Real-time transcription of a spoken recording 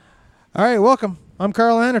All right, welcome. I'm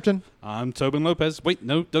Carl Anderton. I'm Tobin Lopez. Wait,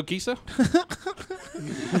 no, Doug Kieser.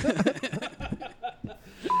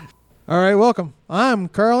 All right, welcome. I'm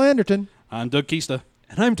Carl Anderton. I'm Doug Keister.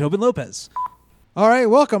 And I'm Tobin Lopez. All right,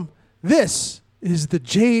 welcome. This is the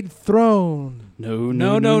Jade Throne. No,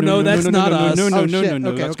 that's not us. No, Oh, shit. no.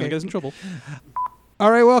 Okay, That's okay. going to get us in trouble.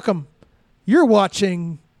 All right, welcome. You're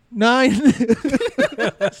watching 9.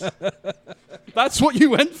 That's what you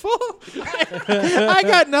went for? I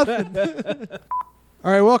got nothing.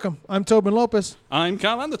 All right, welcome. I'm Tobin Lopez. I'm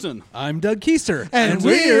Carl Anderton. I'm Doug Keister. And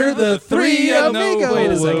we're the Three Amigos. Wait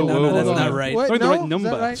a second. No, that's Hold not on. right. Wait, Sorry, the no? right Is number,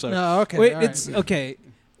 that right? so- No, okay. Wait, all right. it's okay.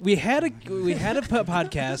 We had a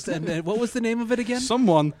podcast, and what was the name of it again?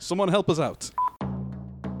 Someone help us out.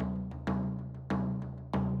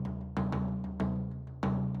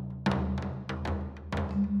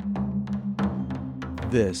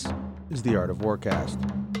 This is the Art of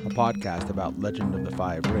CovidCast, a podcast about Legend of the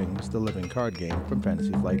Five Rings, the living card game from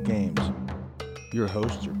Fantasy Flight Games. Your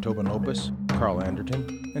hosts are Tobin Lopez, Carl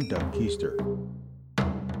Anderton, and Doug Keister.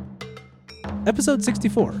 Episode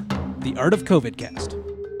 64, The Art of CovidCast.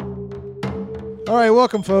 All right,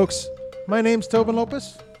 welcome, folks. My name's Tobin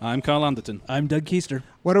Lopez. I'm Carl Anderton. I'm Doug Keister.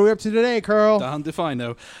 What are we up to today, Carl? Damned if I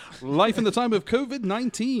know. Life in the time of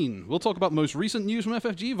COVID-19. We'll talk about the most recent news from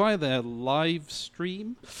FFG via their live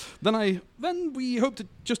stream. Then we hope to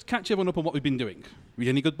just catch everyone up on what we've been doing. Read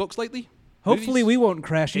any good books lately? Hopefully we won't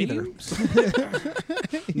crash either.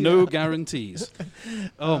 Games? No guarantees.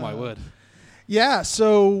 Oh, my word. Yeah,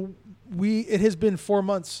 so it has been 4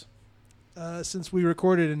 months since we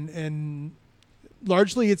recorded, and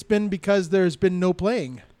largely it's been because there's been no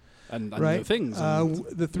playing. And right? no things.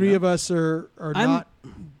 The three of us are not.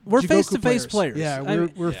 We're Jigoku face-to-face players. Yeah,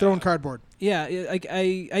 we're throwing cardboard. Yeah,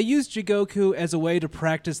 I use Jigoku as a way to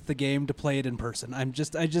practice the game to play it in person.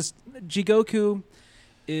 Jigoku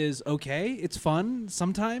is okay. It's fun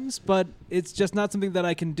sometimes, but it's just not something that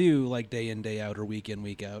I can do like day in, day out, or week in,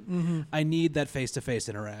 week out. Mm-hmm. I need that face-to-face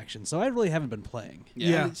interaction, so I really haven't been playing.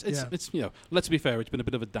 Yeah, It's let's be fair, it's been a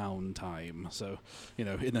bit of a downtime, so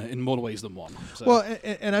in more ways than one. So. Well,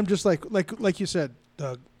 and I'm just like you said,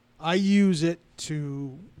 Doug. I use it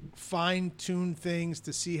to fine-tune things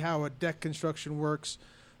to see how a deck construction works.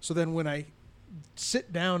 So then when I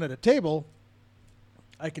sit down at a table,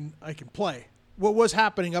 I can play. What was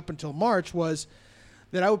happening up until March was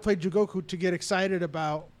that I would play Jigoku to get excited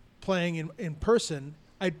about playing in person.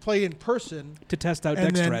 I'd play in person To test out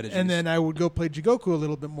deck strategies. and then I would go play Jigoku a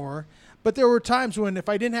little bit more. But there were times when if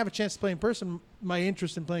I didn't have a chance to play in person, my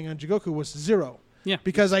interest in playing on Jigoku was zero. Yeah,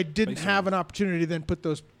 Because I didn't basically. have an opportunity to then put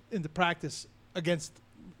those into practice against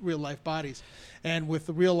real life bodies. And with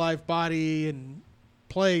the real life body and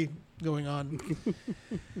play going on,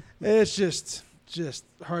 it's just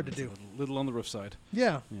hard to do. A little on the rough side.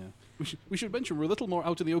 Yeah. Yeah. We should mention we're a little more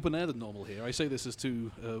out in the open air than normal here. I say this as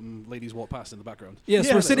two ladies walk past in the background. Yes,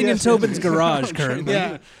 Yeah, we're sitting in yes. Tobin's garage currently.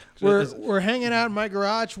 Yeah. We're hanging out in my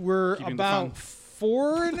garage. We're Keeping the about fan.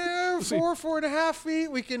 4.5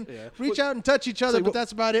 feet. We can Yeah. reach out and touch each other, So but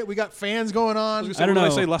that's about it. We got fans going on. I don't know. I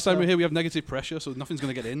say last time we were here, we have negative pressure, so nothing's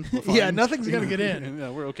going to get in. We're fine. Yeah, nothing's going to get in. Yeah,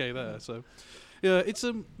 we're okay there. So, yeah, it's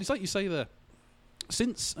like you say there.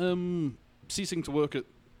 Since ceasing to work at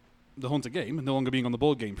the Hunter game and no longer being on the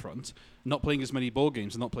board game front, not playing as many board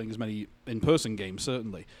games and not playing as many in-person games,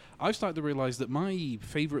 certainly, I've started to realize that my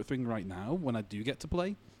favorite thing right now, when I do get to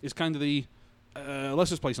play, is kind of the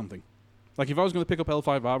let's just play something. Like, if I was going to pick up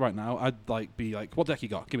L5R right now, I'd be like, what deck you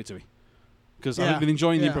got? Give it to me. Because Yeah, I've been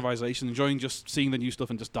enjoying the yeah. improvisation, enjoying just seeing the new stuff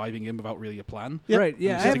and just diving in without really a plan. Yep. Right,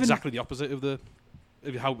 yeah. It's exactly the opposite of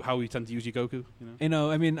how we tend to use Jigoku.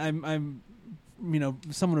 I mean, I'm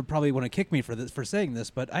someone would probably want to kick me for saying this,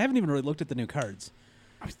 but I haven't even really looked at the new cards.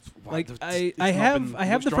 Like I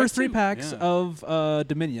have the first 3 packs of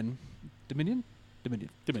Dominion. Dominion,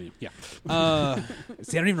 yeah.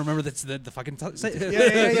 See, I don't even remember the fucking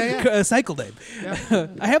Yeah. cycle name. Yeah.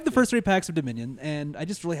 I have the first 3 packs of Dominion, and I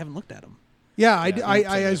just really haven't looked at them. Yeah, Yeah,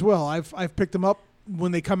 I as well. I've picked them up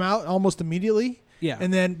when they come out almost immediately. Yeah,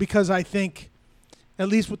 And then because I think, at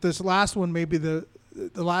least with this last one, maybe the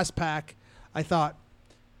last pack, I thought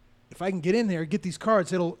if I can get in there, get these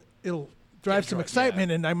cards, it'll drive some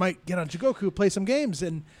excitement, and I might get on Jigoku, play some games.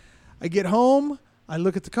 And I get home, I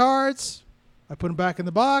look at the cards, I put them back in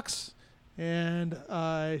the box, and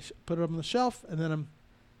I put them on the shelf, and then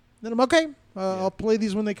I'm okay. I'll play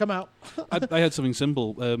these when they come out. I had something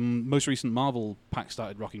simple. Most recent Marvel pack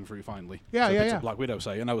started rocking through finally. Yeah, so I yeah, picked yeah. up Black Widow,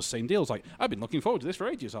 say, and I was same deal. It's like, I've been looking forward to this for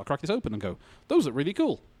ages. I'll crack this open and go, those look really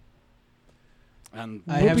cool. And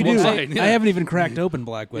I Whoopie-doo. haven't even cracked open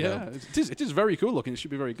Black Widow. Yeah, it is very cool looking. It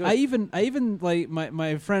should be very good. I even like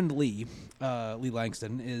my friend Lee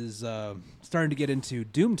Langston is starting to get into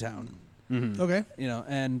Doomtown. Mm-hmm. Okay.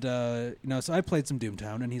 And so I played some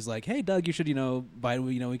Doomtown, and he's like, "Hey, Doug, you should buy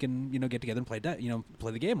we can get together and play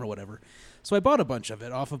play the game or whatever." So I bought a bunch of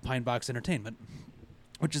it off of Pine Box Entertainment,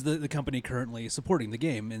 which is the company currently supporting the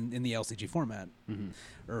game in the LCG format,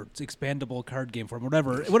 or it's expandable card game form,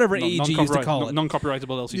 whatever AEG used to call it.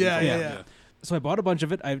 Non-copyrightable LCD. Yeah. So I bought a bunch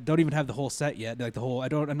of it. I don't even have the whole set yet. Like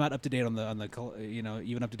I'm not up to date on the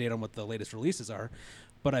even up to date on what the latest releases are.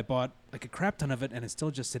 But I bought like a crap ton of it, and it's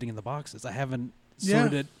still just sitting in the boxes. I haven't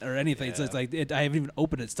sorted it or anything. Yeah. It's like I haven't even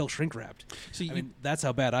opened it. It's still shrink wrapped. So I mean, that's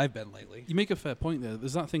how bad I've been lately. You make a fair point there.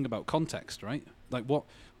 There's that thing about context, right? Like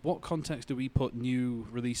what context do we put new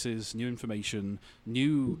releases, new information,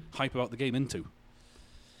 new hype about the game into?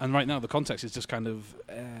 And right now, the context is just kind of,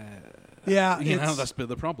 that's a bit of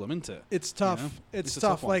the problem, isn't it? It's tough. You know? It's a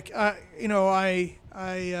tough. one. Like, I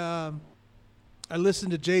listen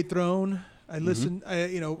to Jade Throne. I listen,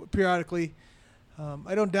 periodically.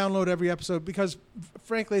 I don't download every episode because,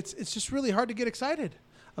 frankly, it's just really hard to get excited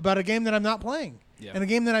about a game that I'm not playing and a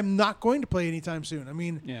game that I'm not going to play anytime soon. I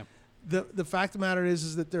mean, the fact of the matter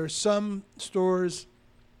is that there are some stores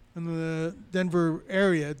in the Denver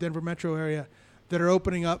metro area, that are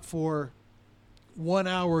opening up for 1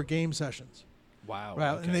 hour game sessions. Wow. Right.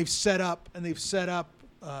 Okay. And they've set up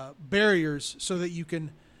barriers so that you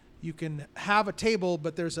can have a table,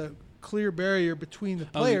 but there's a clear barrier between the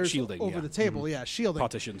players shielding, over the table. Mm-hmm. Yeah, shielding.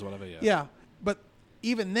 Partitions, whatever. Yeah, but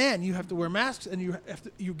even then, you have to wear masks, and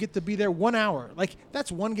you get to be there 1 hour. Like,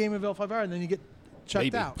 that's one game of L5R, and then you get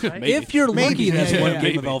checked out. Right? Maybe. If you're lucky, that's one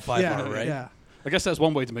game of L5R, yeah, right? Yeah. I guess that's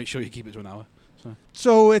one way to make sure you keep it to an hour.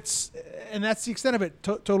 So and that's the extent of it.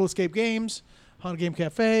 Total Escape Games, Haunted Game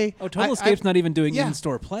Cafe. Oh, Total Escape's not even doing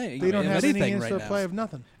in-store play. They don't have anything any in-store right play now. of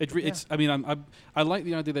nothing. It's. I mean, I like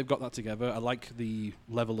the idea they've got that together. I like the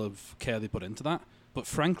level of care they put into that. But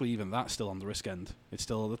frankly, even that's still on the risk end. It's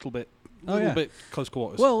still a little bit close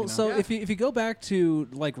quarters. Well, so if you go back to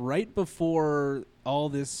like right before all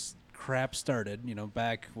this crap started,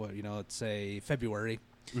 back let's say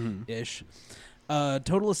February-ish.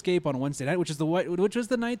 Total Escape on Wednesday night, which was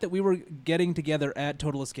the night that we were getting together at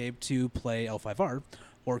Total Escape to play L5R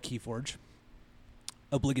or Keyforge.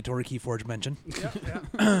 Obligatory Keyforge mention. Got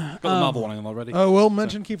the Marvel one in already. Oh, we'll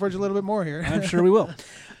mention Keyforge a little bit more here. I'm sure we will.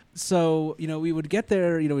 So we would get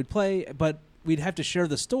there, we'd play, but we'd have to share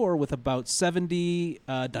the store with about 70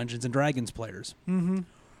 Dungeons and Dragons players. Mm-hmm.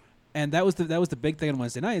 And that was the big thing on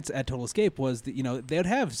Wednesday nights at Total Escape was that they would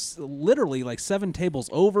have literally like 7 tables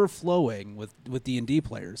overflowing with D&D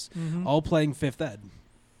players, all playing 5th Ed,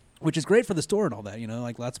 which is great for the store and all that.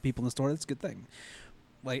 Like lots of people in the store. That's a good thing.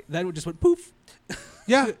 Like that just went poof.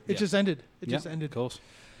 It just ended. It just ended. Of course.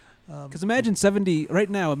 Because imagine 70 right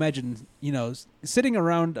now. Imagine sitting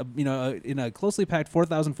around in a closely packed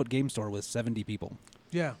 4,000-foot game store with 70 people.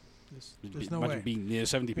 Yeah, there's no Imagine way. being near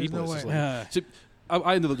 70 There's people. no It's way. just like,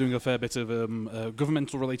 I ended up doing a fair bit of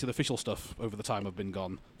governmental-related official stuff over the time I've been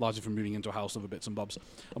gone, largely from moving into a house, other bits and bobs.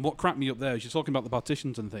 And what cracked me up there is you're talking about the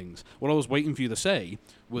partitions and things. What I was waiting for you to say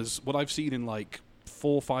was what I've seen in like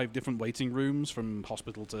 4 or 5 different waiting rooms, from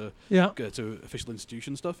hospital to official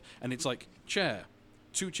institution stuff, and it's like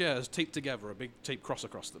 2 chairs taped together, a big tape cross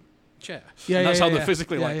across them. Chair. And that's how they're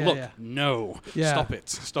physically stop it.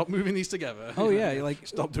 Stop moving these together. Oh yeah, like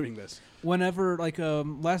stop doing this. Whenever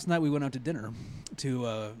last night we went out to dinner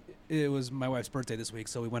to it was my wife's birthday this week,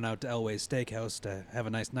 so we went out to Elway's Steakhouse to have a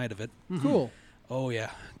nice night of it. Mm-hmm. Cool. Oh yeah,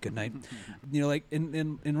 good night. Like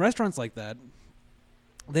in restaurants like that,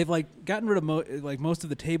 they've like gotten rid of most of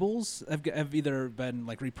the tables have either been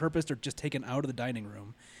like repurposed or just taken out of the dining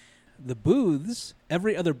room. The booths,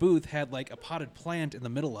 every other booth had like a potted plant in the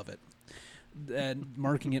middle of it, and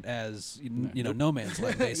marking it as no man's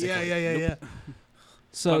land, basically. Yeah.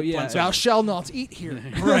 So Thou shalt not eat here.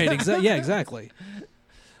 Right. Exactly.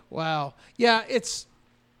 Wow. Yeah, it's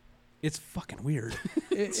fucking weird.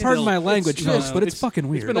 Pardon my language, folks, but it's fucking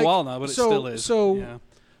weird. It's been a while now, but it still is. So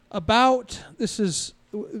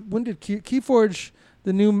when did Keyforge?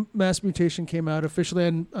 The new Mass Mutation came out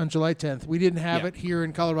officially on July 10th. We didn't have it here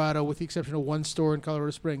in Colorado, with the exception of one store in Colorado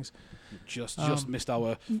Springs. Just missed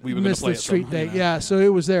our. We were going to play the street day. Yeah, so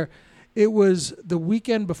it was there. It was the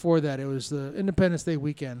weekend before that. It was the Independence Day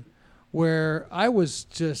weekend, where I was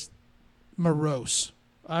just morose.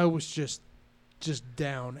 I was just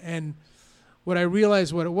down, and what I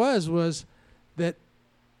realized what it was that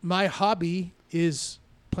my hobby is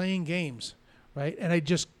playing games, right? And I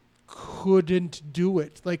just couldn't do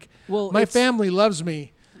it. Like, my family loves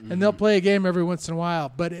me, and they'll play a game every once in a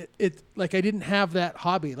while. But it like I didn't have that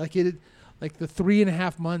hobby. Like the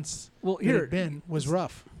 3.5 months was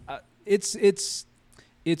rough.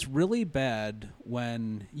 It's really bad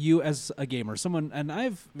when you, as a gamer, and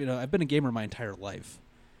I've been a gamer my entire life.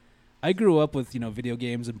 I grew up with video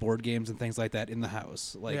games and board games and things like that in the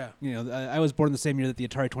house. Like I was born the same year that the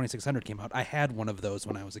Atari 2600 came out. I had one of those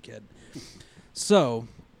when I was a kid. So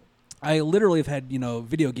I literally have had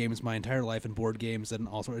video games my entire life, and board games, and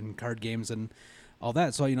also in card games and all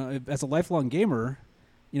that. So as a lifelong gamer,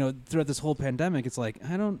 throughout this whole pandemic, it's like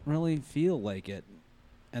I don't really feel like it,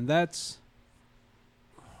 and it's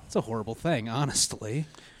a horrible thing, honestly.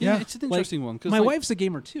 Yeah, it's an interesting one. My wife's a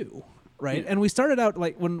gamer too, right? Yeah. And we started out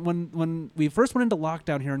like when we first went into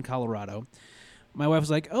lockdown here in Colorado. My wife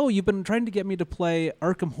was like, "Oh, you've been trying to get me to play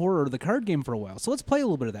Arkham Horror, the card game, for a while. So let's play a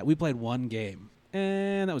little bit of that." We played one game,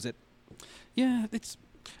 and that was it. Yeah,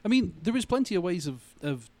 there is plenty of ways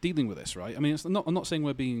of dealing with this, right? I mean, I'm not saying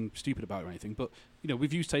we're being stupid about it or anything, but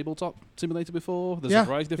we've used Tabletop Simulator before. There's a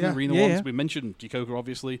variety of different arena ones. Yeah. We mentioned Jikoku,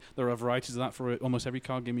 obviously. There are varieties of that for almost every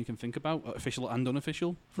card game you can think about, official and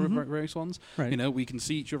unofficial for various ones. Right. We can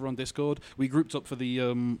see each other on Discord. We grouped up for the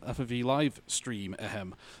FFV live stream.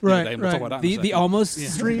 Right. We'll talk about that the almost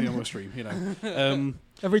stream. The almost stream.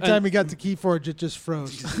 Every time we got to Keyforge, it just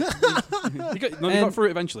froze. you got through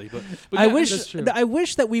it eventually, but I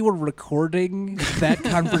wish that we were recording that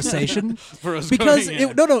conversation for us because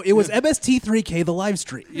it was MST3K, the live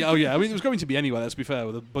stream. Yeah, I mean, it was going to be anyway. Let's be fair,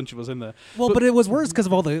 with a bunch of us in there. Well, but it was worse because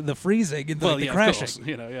of all the freezing and the crashing.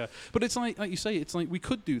 Of course, But it's like you say, it's like we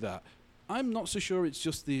could do that. I'm not so sure it's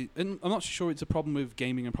just and I'm not so sure it's a problem with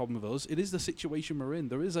gaming and a problem with us. It is the situation we're in.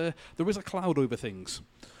 There is a cloud over things.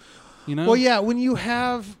 Well, yeah, when you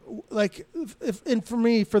have, and for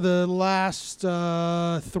me, for the last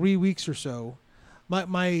 3 weeks or so,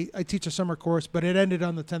 I teach a summer course, but it ended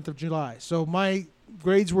on the 10th of July. So my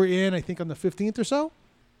grades were in, I think, on the 15th or so.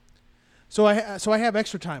 So I have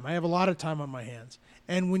extra time. I have a lot of time on my hands.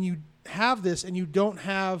 And when you have this and you don't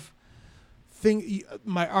have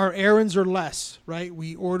our errands are less, right?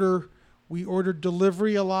 We order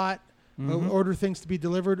delivery a lot. Order things to be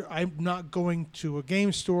delivered. I'm not going to a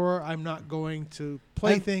game store. I'm not going to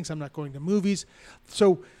play things. I'm not going to movies.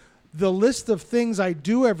 So the list of things I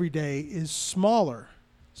do every day is smaller.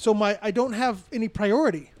 So I don't have any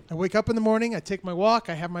priority. I wake up in the morning. I take my walk.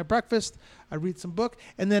 I have my breakfast. I read some book.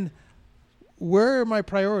 And then where are my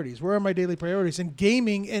priorities? Where are my daily priorities? And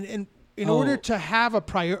gaming, and in order to have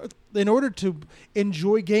in order to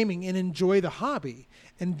enjoy gaming and enjoy the hobby,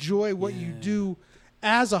 enjoy what you do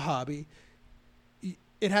as a hobby,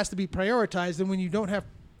 it has to be prioritized. And when you don't have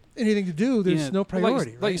anything to do, there's no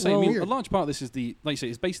priority. Like you say, a large part of this is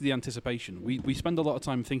it's basically the anticipation. We spend a lot of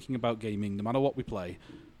time thinking about gaming, no matter what we play.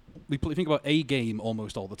 We think about a game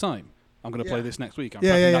almost all the time. I'm going to play this next week. I'm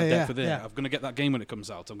prepping that deck for this. I'm going to get that game when it comes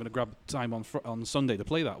out. I'm going to grab time on Sunday to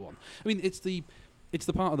play that one. I mean, it's the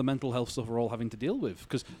part of the mental health stuff we're all having to deal with.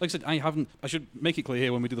 Because, like I said, I should make it clear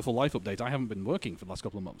here when we do the full life update, I haven't been working for the last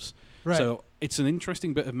couple of months. Right. So it's an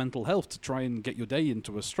interesting bit of mental health to try and get your day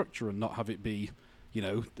into a structure and not have it be,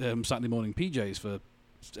 Saturday morning PJs for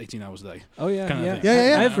 18 hours a day. Oh, yeah.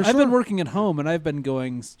 Yeah. I've been working at home, and I've been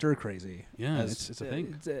going stir crazy. Yeah, it's a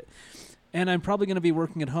thing. And I'm probably going to be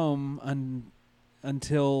working at home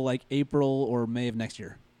until like April or May of next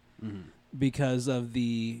year because of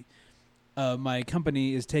the... my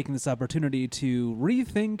company is taking this opportunity to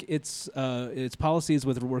rethink its policies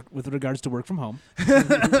with regards to work from home,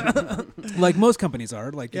 like most companies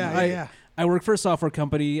are. I work for a software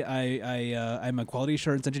company. I'm a quality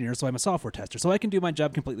assurance engineer, so I'm a software tester, so I can do my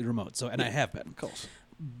job completely remote. So, and I have been. Of course.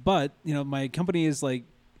 But my company is like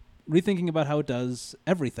rethinking about how it does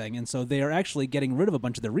everything, and so they are actually getting rid of a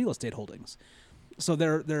bunch of their real estate holdings. So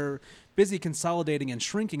they're busy consolidating and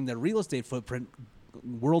shrinking their real estate footprint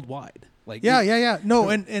worldwide. No,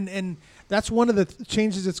 and that's one of the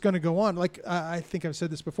changes that's going to go on. Like I think I've said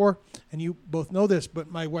this before, and you both know this, but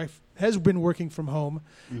my wife has been working from home.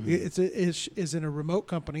 Is in a remote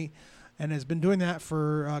company, and has been doing that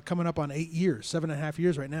for coming up on 7.5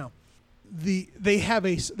 years right now. They have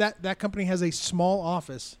that company has a small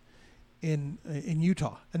office in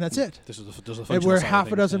Utah, and that's it. This is where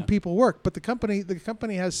half a dozen people work, but the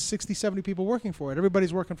company has 60, 70 people working for it.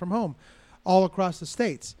 Everybody's working from home all across the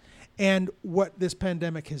states. And what this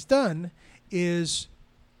pandemic has done is,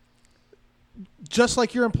 just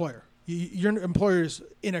like your employer, your employer's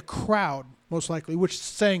in a crowd, most likely, which is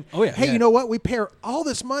saying, you know what? We pay all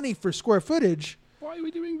this money for square footage. Why are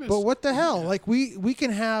we doing this? But what the hell? Like we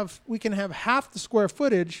can have half the square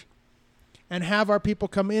footage and have our people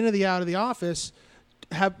come in and out of the office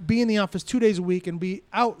be in the office 2 days a week and be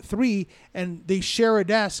out 3, and they share a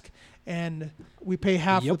desk, and we pay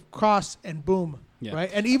half the costs, and boom, right?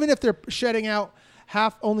 And even if they're shedding out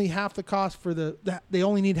only half the cost for they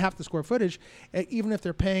only need half the square footage, even if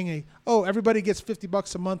they're paying everybody gets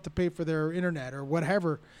 $50 a month to pay for their internet or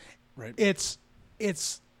whatever, right? It's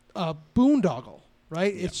a boondoggle.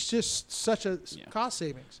 Right, it's just such a cost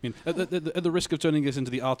savings. I mean, at the risk of turning this into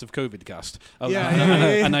the Art of CovidCast, and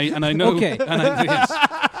I know, okay, yes.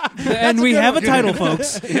 and we have a title,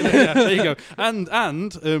 folks. There you go. And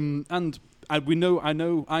I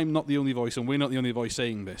know I'm not the only voice, and we're not the only voice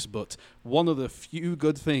saying this, but one of the few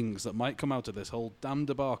good things that might come out of this whole damn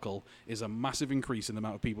debacle is a massive increase in the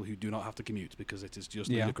amount of people who do not have to commute, because it is just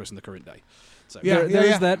ludicrous in the current day. So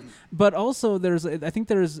there's that, but also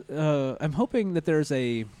I'm hoping that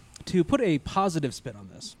to put a positive spin on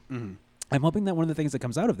this. Mm-hmm. I'm hoping that one of the things that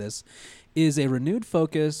comes out of this is a renewed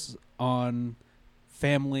focus on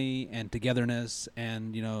family and togetherness,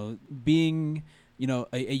 and being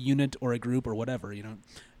a unit or a group or whatever,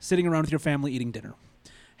 sitting around with your family eating dinner,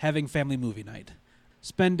 having family movie night,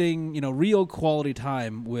 spending, real quality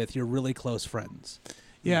time with your really close friends.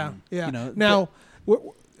 Yeah. Now,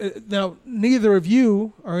 now, neither of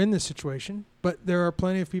you are in this situation, but there are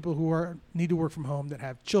plenty of people who need to work from home that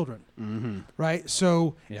have children, right?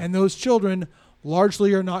 So, and those children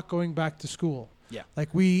largely are not going back to school. Yeah.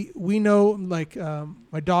 Like we know, like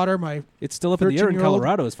my daughter, it's still up in the air in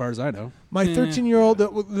Colorado, as far as I know. My 13-year-old,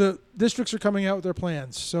 the districts are coming out with their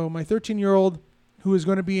plans. So my 13-year-old, who is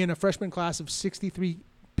going to be in a freshman class of 63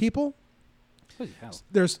 people,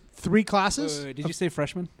 there's 3 classes. Did you say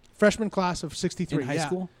freshman? Freshman class of 63. In high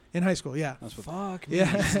school? In high school, yeah. Fuck me.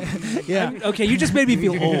 Yeah. Yeah. Okay, you just made me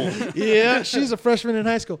feel old. Yeah, she's a freshman in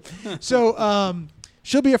high school. So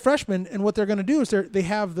she'll be a freshman, and what they're going to do is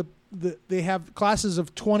they have classes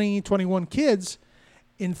of 20, 21 kids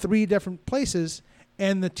in 3 different places,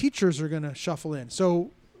 and the teachers are going to shuffle in.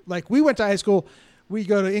 So, like, we went to high school, we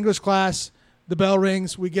go to English class, the bell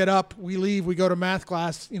rings, we get up, we leave, we go to math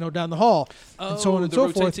class, down the hall, and so on and so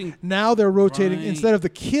forth. Now they're rotating. Right. Instead of the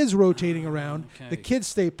kids rotating around, the kids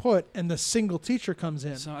stay put, and the single teacher comes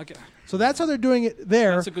in. So that's how they're doing it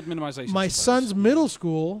there. That's a good minimization. My son's middle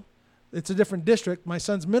school, it's a different district. My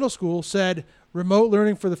son's middle school said remote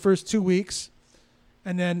learning for the first 2 weeks,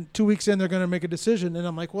 and then 2 weeks in, they're going to make a decision. And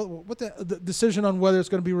I'm like, well, what the decision on whether it's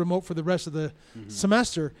going to be remote for the rest of the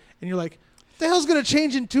semester? And you're like, the hell's going to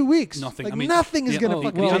change in 2 weeks? Nothing. Like, nothing is going to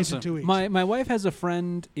fucking change in 2 weeks. My wife has a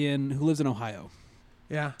friend who lives in Ohio.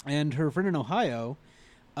 Yeah. And her friend in Ohio,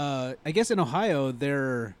 I guess in Ohio,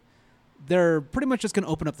 they're pretty much just going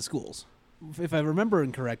to open up the schools. If I remember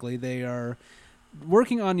correctly, they are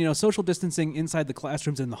working on social distancing inside the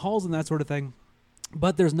classrooms and the halls and that sort of thing,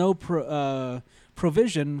 but there's no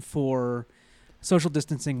provision for social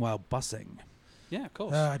distancing while busing. Yeah, of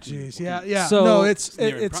course. Ah, jeez. Yeah. So no, it's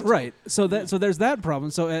right. So there's that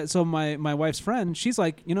problem. So my wife's friend, she's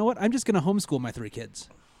like, you know what? I'm just going to homeschool my 3 kids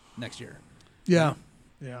next year. Yeah.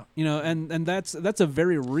 And that's a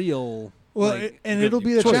very real. And it'll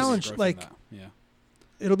be a challenge.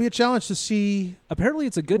 It'll be a challenge to see. Apparently,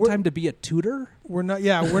 it's a good time to be a tutor. We're not.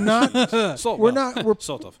 Yeah, we're not. We're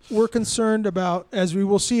sort of. We're concerned about, as we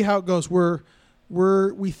will see how it goes.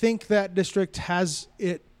 We think that district has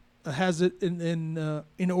it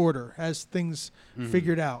in order, has things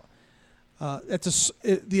figured out.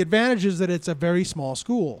 The advantage is that it's a very small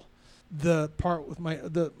school. The part with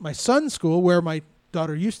my son's school, where my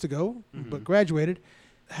daughter used to go but graduated,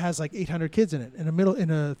 has like 800 kids in it in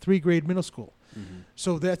a 3-grade middle school.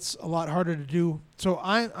 So that's a lot harder to do. So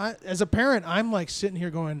I as a parent, I'm like sitting here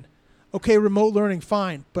going, okay, remote learning,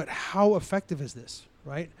 fine, but how effective is this,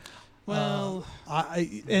 right? Well,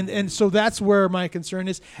 and so that's where my concern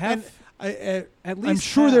is. I'm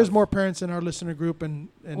sure there's more parents in our listener group, and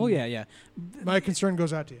well, yeah. My concern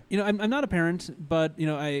goes out to you. I'm not a parent, but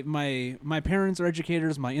my parents are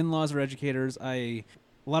educators, my in-laws are educators. A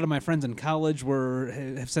lot of my friends in college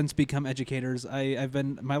have since become educators.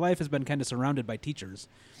 My life has been kind of surrounded by teachers.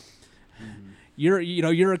 You're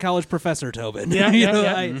a college professor, Tobin.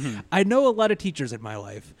 Yeah, I know a lot of teachers in my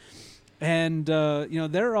life, and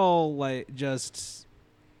they're all like just.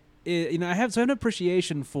 I have an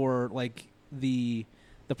appreciation for like the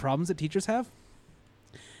problems that teachers have,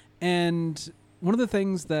 and one of the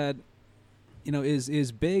things that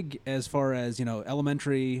is big as far as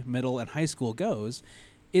elementary, middle, and high school goes.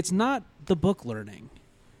 It's not the book learning.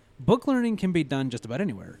 Book learning can be done just about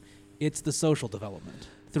anywhere. It's the social development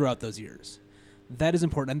throughout those years. That is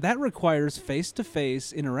important, and that requires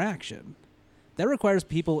face-to-face interaction. That requires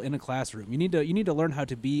people in a classroom. You need to learn how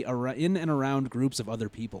to be in and around groups of other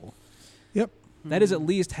people. Yep. That is at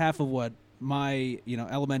least half of what my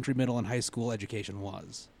elementary, middle, and high school education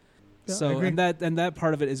was. Yeah, I So agree. and that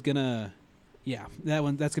part of it is gonna,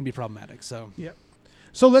 that's gonna be problematic. So. Yep.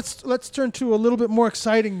 So let's turn to a little bit more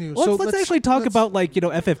exciting news. Well, so let's actually talk about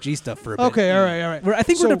FFG stuff for a bit. Okay, all right. I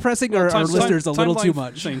think So- we're depressing our listeners a little too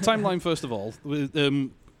much. Timeline first of all.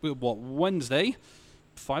 Wednesday,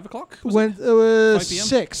 5 o'clock? When 5 p.m.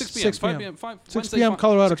 6 6 p.m. p.m. 6 p.m.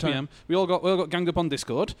 Colorado 6 p.m. time. We all got ganged up on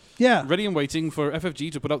Discord. Yeah. Ready and waiting for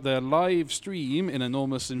FFG to put up their live stream in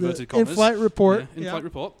enormous inverted commas. In-flight report. Yeah, in-flight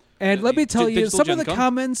report. And let me tell you, Digital some of the Gen Con.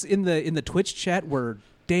 comments in the Twitch chat were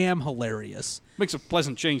damn hilarious. Makes a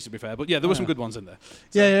pleasant change, to be fair. But yeah, there were some good ones in there.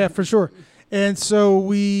 Yeah, for sure. And so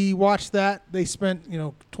we watched that. They spent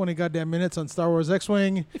 20 goddamn minutes on Star Wars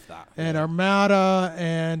X-Wing If that. and Armada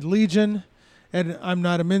and Legion. And I'm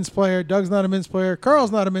not a Mins player. Doug's not a Mins player. Carl's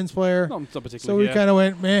not a Mins player. Not particularly. So we kind of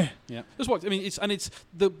went meh. Yeah, that's what I mean.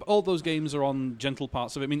 All those games are on gentle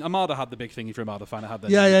parts of it. I mean, Armada had the big thing. If you're Armada fan, I had the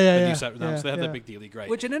new set announced. They had their big dealy great.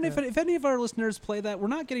 Which, and then if any of our listeners play that, we're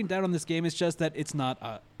not getting down on this game. It's just that it's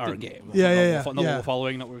not our game. Yeah. Not what we're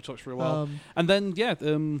following. Not what we've touched for a while. And then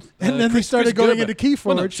and then they started going into Keyforge.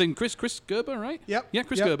 Well, no, saying Chris Gerber, right? Yep. Yeah,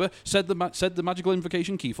 Chris Gerber said the magical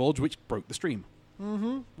invocation Keyforge, which broke the stream.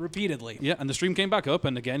 Repeatedly. Yeah, and the stream came back up,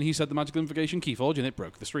 and again he said the magical invocation Keyforge, and it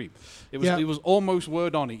broke the stream. It was almost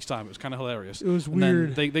word on each time. It was kind of hilarious. It was and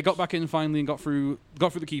weird. Then they got back in finally and got through the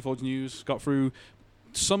Keyforge news, got through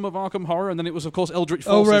some of Arkham Horror, and then it was of course Eldritch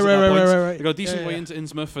Forces. Right. They got a decent way into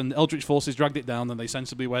Innsmouth, and Eldritch Forces dragged it down, and they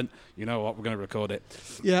sensibly went, you know what, we're going to record it.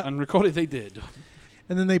 Yeah. And record it they did.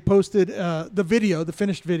 And then they posted the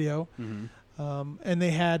finished video. And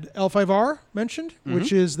they had L5R mentioned,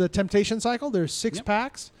 which is the Temptation Cycle. There's 6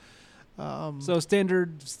 packs. So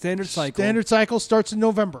standard cycle. Standard cycle starts in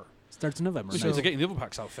November. Starts in November. So they're getting the other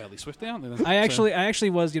packs out fairly swiftly, aren't they? I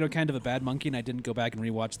actually was kind of a bad monkey, and I didn't go back and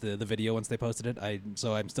rewatch the video once they posted it.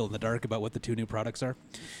 So I'm still in the dark about what the 2 new products are.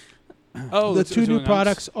 The 2 new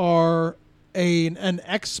products are an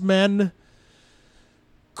X-Men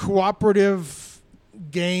cooperative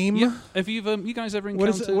game. Yeah. Have you guys ever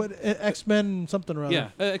encountered... What is it? X-Men something or other? Yeah,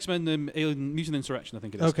 X-Men Alien Mutant Insurrection, I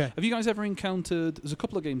think it is. Okay. Have you guys ever encountered... There's a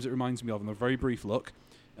couple of games it reminds me of, in a very brief look.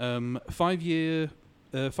 5-year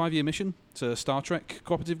Mission. It's a Star Trek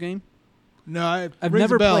cooperative game. No, I've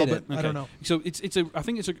never played it. I don't know. So I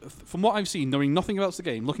think it's from what I've seen, knowing nothing about the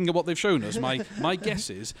game, looking at what they've shown us, my guess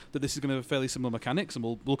is that this is going to have fairly similar mechanics, and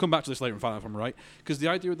we'll come back to this later and find out if I'm right. Because the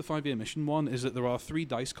idea of the 5-year mission one is that there are 3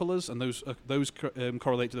 dice colors, and those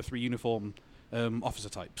correlate to the 3 uniform officer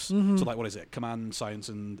types. So like, what is it? Command, science,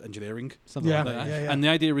 and engineering. Something like that. Yeah. And the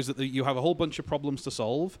idea is that you have a whole bunch of problems to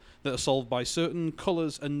solve that are solved by certain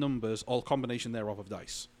colors and numbers, or combination thereof of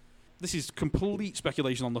dice. This is complete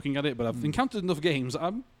speculation on looking at it, but I've encountered enough games.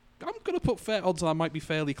 I'm going to put fair odds that I might be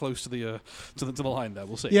fairly close to the line there.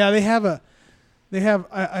 We'll see. Yeah,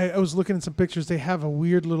 I was looking at some pictures. They have a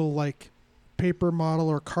weird little paper model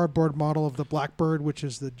or cardboard model of the Blackbird, which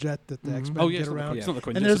is the jet that the X-Men get around. It's not the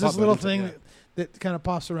Queen, And it's there's the this little Blackbird, thing that kind of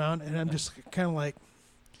pops around, and I'm just kind of like,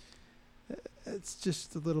 it's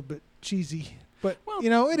just a little bit cheesy. But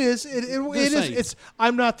it is. It is.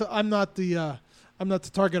 I'm not the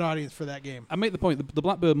target audience for that game. I make the point, the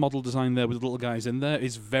Blackbird model design there with the little guys in there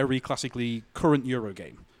is very classically current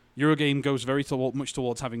Eurogame. Eurogame goes very much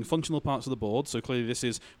towards having functional parts of the board, so clearly this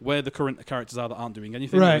is where the current characters are that aren't doing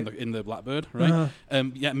anything in the Blackbird, right?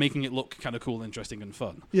 Making it look kind of cool, interesting, and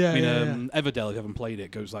fun. Everdell, if you haven't played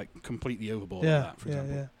it, goes completely overboard on that, for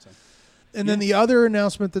example. Yeah. So. And then the other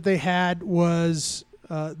announcement that they had was...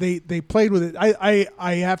 they played with it.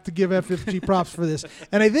 I have to give FFG props for this,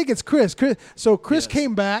 and I think it's Chris. Chris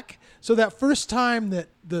came back. So that first time that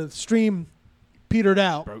the stream petered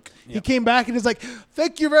out, he came back and he's like,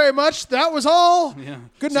 "Thank you very much. That was all. Yeah.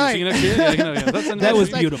 Good night." See you next year. That was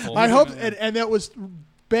beautiful. I hope, and that was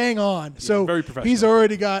bang on. So very professional. he's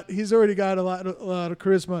already got a lot of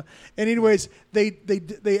charisma. And anyways, they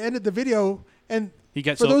ended the video and. He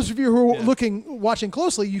gets For up. those of you who are watching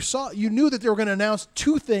closely, you knew that they were going to announce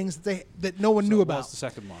 2 things that no one knew about. That's the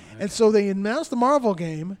second one. Okay. And so they announced the Marvel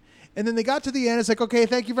game, and then they got to the end. It's like, okay,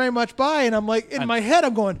 thank you very much, bye. And I'm like, in my head,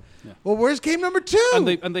 I'm going, well, where's game number 2?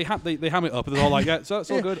 And they ham it up, and they're all like, yeah, so that's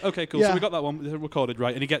all good. Okay, cool. So we got that one recorded,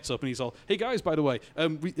 right? And he gets up, and he's all, hey guys, by the way,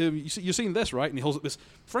 you're seeing this, right? And he holds up this,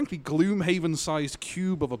 frankly, Gloomhaven-sized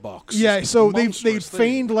cube of a box. Yeah, so they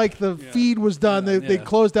feigned like the feed was done. They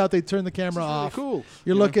closed out. They turned the camera off. Really cool.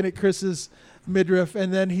 You're looking at Chris's midriff,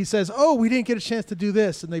 and then he says, "Oh, we didn't get a chance to do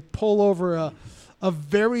this," and they pull over a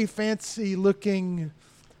very fancy-looking,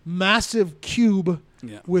 massive cube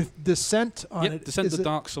with Descent on it. Descent Is the it-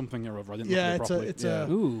 Dark something or other. I didn't Yeah, look at it it's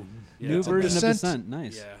properly. a- Ooh, Yeah, new it's a version of Descent. Descent.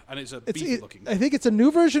 Nice. Yeah, and it's a It's beefy it, looking. I think it's a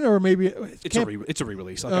new version, or maybe It's a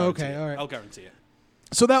re-release. I'll Oh, guarantee okay, it. all right. I'll guarantee it.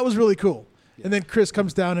 So that was really cool. Yeah. And then Chris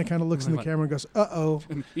comes down and kind of looks in the Right. camera and goes, "Uh-oh."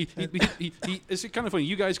 It's kind of funny.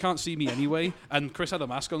 You guys can't see me anyway, and Chris had a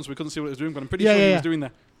mask on, so we couldn't see what he was doing. But I'm pretty Yeah, sure yeah, he yeah. was doing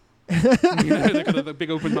that. The kind of the big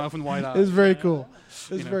open mouth and wide eyes. It was very cool. It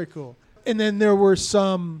was You know. very cool. And then there were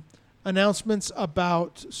some announcements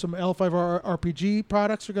about some L5R RPG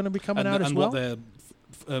products are going to be coming out as and well. what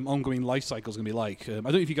their ongoing life cycle is going to be like. I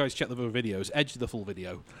don't know if you guys checked the other videos. Edge did the full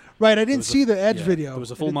video. Right, I There didn't was see the Edge video. There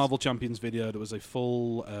was a I full didn't- Marvel Champions video. There was a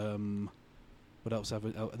full. What else? There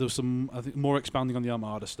was some. I think more expounding on the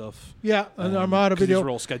Armada stuff. Yeah, an Armada 'cause these video. were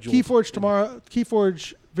all scheduled. Keyforge tomorrow.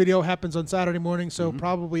 Keyforge video happens on Saturday morning, so Mhm.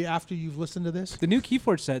 probably after you've listened to this. The new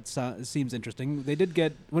Keyforge set seems interesting. They did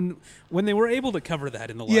get when they were able to cover that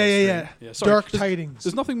in the live Yeah, stream. yeah, Yeah, sorry. Dark There's- Tidings.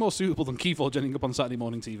 There's nothing more suitable than Keyforge ending up on Saturday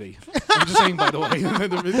morning TV. I'm just saying, by the way.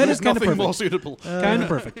 There's kinda nothing more perfect. suitable. Kind of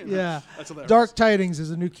perfect. Yeah. That's hilarious. Dark Tidings is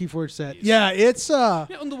a new Keyforge set. Yes. Yeah, it's Yeah,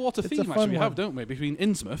 underwater It's a theme fun actually we one. have, don't we? Between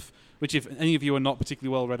Innsmouth, which if any of you are not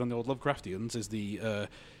particularly well read on the old Lovecraftians, is the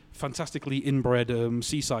fantastically inbred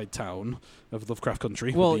seaside town of Lovecraft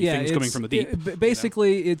Country. Well, with the yeah, things coming from the deep.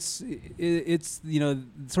 Basically, it's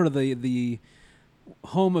sort of the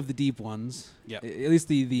home of the deep ones. Yeah. At least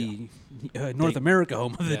the North Dig- America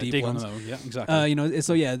home of the deep Dig on ones. the Moon, yeah, exactly.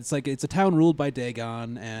 So yeah, it's like it's a town ruled by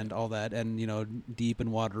Dagon and all that, and deep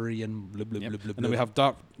and watery and blah blah Yep. blah blah. And then we have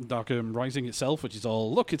Dark Rising itself, which is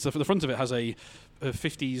all the front of it has a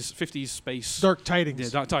 50s space. Dark Tidings. Yeah,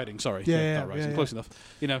 Dark Tidings. Sorry, Yeah, Dark Rising. yeah. Close enough.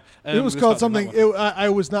 It was we called started on something. that one. I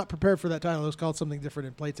was not prepared for that title. It was called something different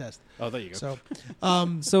in playtest. Oh, there you go. So,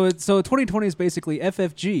 So 2020 is basically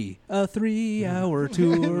FFG, a 3-hour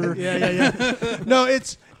tour. yeah. No,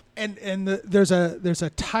 it's there's a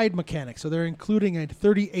tide mechanic. So they're including a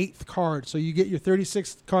 38th card. So you get your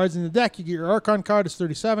 36 cards in the deck. You get your Archon card, it's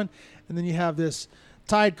 37, and then you have this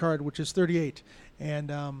tide card, which is 38. And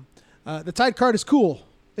the tide card is cool.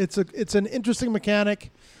 It's an interesting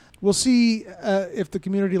mechanic. We'll see if the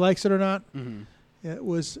community likes it or not. Mhm. Yeah, it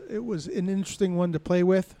was an interesting one to play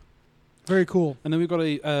with. Very cool. And then we've got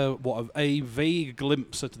a vague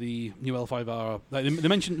glimpse at the new L5R. Like, they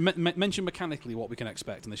mentioned mechanically what we can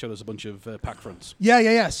expect, and they showed us a bunch of pack fronts.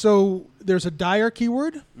 Yeah. So there's a dire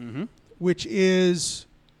keyword, Mm-hmm. which is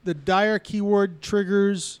the dire keyword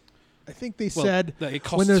triggers. I think they said it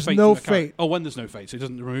costs when there's fate no from the character. fate. Oh, when there's no fate, so it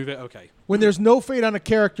doesn't remove it. Okay. When there's no fate on a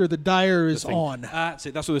character, the dire is The thing. on. That's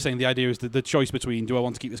it. That's what they're saying. The idea is the choice between do I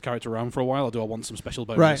want to keep this character around for a while, or do I want some special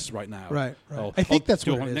bonus right now? Right. Or, I think that's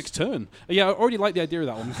do I what want it is. next turn. Yeah, I already like the idea of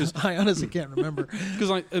that one because I honestly can't remember.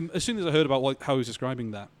 as soon as I heard about how he was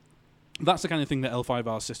describing that, that's the kind of thing that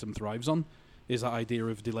L5R system thrives on. Is that idea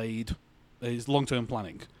of delayed, is long-term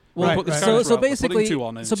planning. Well, Right, Put this right. character So out, we're putting basically, two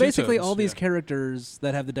on in 2 turns. all these Yeah. characters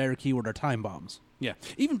that have the dire keyword are time bombs. Yeah,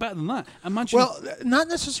 even better than that. Imagine Well, not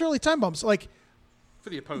necessarily time bombs. Like for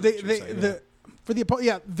the opponent. for the opponent,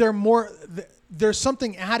 yeah, they're more. There's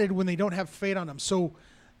something added when they don't have fate on them. So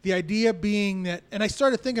the idea being that, and I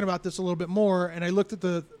started thinking about this a little bit more, and I looked at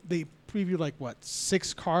they previewed like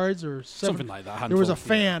 6 cards or 7. Something like that. There was a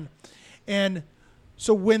handful, yeah. fan, and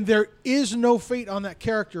so when there is no fate on that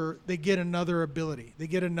character, they get another ability. They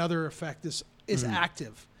get another effect. Is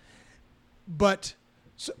active, but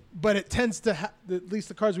it tends to at least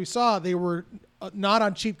the cards we saw, they were not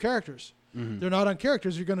on cheap characters. Mm-hmm. They're not on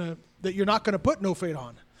characters that you're not going to put no fate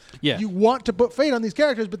on. Yeah. You want to put fate on these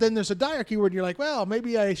characters, but then there's a dire keyword, and you're like, well,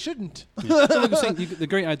 maybe I shouldn't. Yeah. Like I was saying, the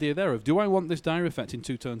great idea there of do I want this dire effect in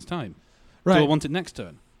 2 turns' time? Right. Do I want it next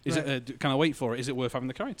turn? Is Right. it? Can I wait for it? Is it worth having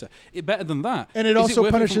the character? Better than that. And it Is also worth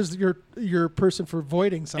from- punishes your person for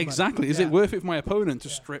voiding somebody. Exactly. Is Yeah. it worth it for my opponent to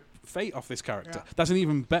strip fate off this character? Yeah. That's an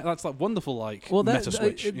even better. That's like wonderful, meta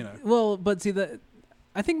switch. Well, but see that.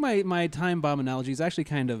 I think my time bomb analogy is actually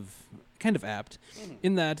kind of apt,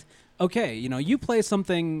 in that. Okay, you play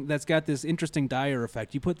something that's got this interesting dire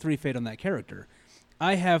effect. You put 3 fate on that character.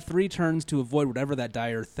 I have 3 turns to avoid whatever that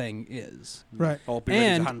dire thing is. Right. Or be ready to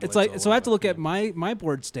And handle it's it like, or so I have to look whatever. at my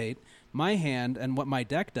board state, my hand, and what my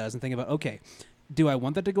deck does, and think about, okay, do I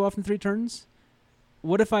want that to go off in 3 turns?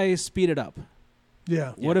 What if I speed it up?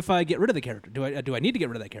 Yeah. What if I get rid of the character? Do I need to get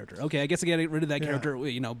rid of that character? Okay, I guess I got to get rid of that Yeah.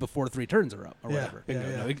 character, before 3 turns are up or Yeah. whatever. Bingo.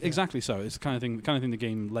 Yeah, No, yeah. exactly so. It's the kind of thing the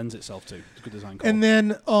game lends itself to. It's a good design call. And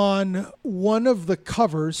then on one of the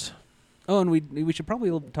covers, Oh, and we should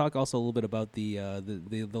probably talk also a little bit about the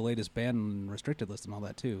latest ban and restricted list and all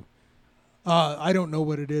that too. I don't know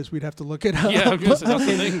what it is. We'd have to look it up. Yeah, that's the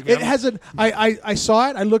thing. It hasn't. I saw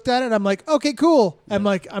it. I looked at it. I'm like, okay, cool. Yeah. I'm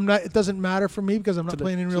like, I'm not. It doesn't matter for me because I'm not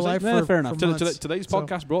playing in real life. Fair enough. Today's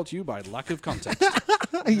podcast brought to you by lack of context.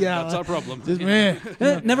 Yeah, that's our problem.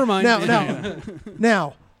 Never mind.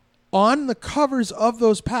 Now, on the covers of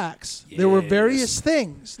those packs, there were various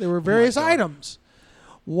things. There were various items.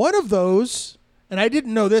 One of those, and I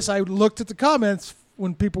didn't know this. I looked at the comments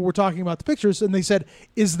when people were talking about the pictures, and they said,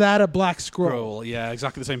 "Is that a black scroll?" Yeah,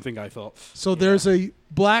 exactly the same thing I thought. So there's a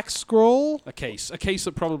black scroll, a case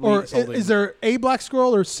that probably. Or is there a black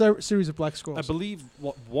scroll or series of black scrolls? I believe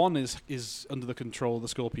what one is under the control of the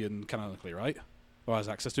Scorpion canonically, right? Or has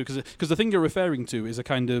access to, because the thing you're referring to is a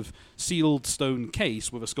kind of sealed stone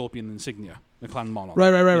case with a Scorpion insignia, the clan mon on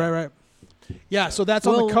it. Right. Yeah, so that's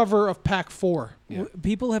on the cover of Pack 4. Yeah.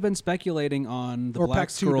 People have been speculating on the or Black Pack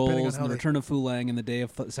 2, Scrolls and the Return of Fulang and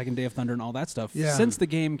the Second Day of Thunder and all that stuff since the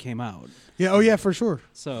game came out. Yeah, for sure.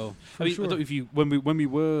 So, I mean, sure. If you when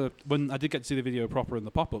I did get to see the video proper in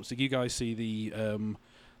the pop-ups, did you guys see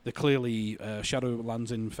the clearly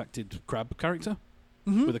Shadowlands infected crab character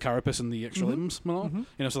with the carapace and the extra limbs? You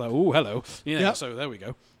know, so like, oh, hello. Yeah, so there we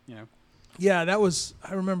go. You know. Yeah, that was.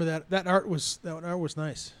 I remember that. That art was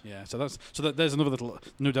nice. Yeah, so there's another little,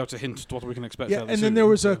 no doubt, a hint to what we can expect. Yeah, and then there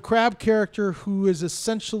was a crab character who is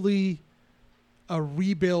essentially a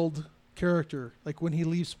rebuild character. Like when he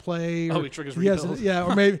leaves play, he triggers rebuild.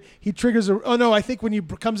 Or maybe he triggers a. Oh no, I think when he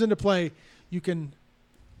comes into play, you can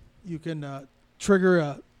trigger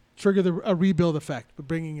a rebuild effect, but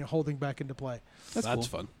bringing a holding back into play. That's cool.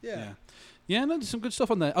 fun. Yeah, no, there's some good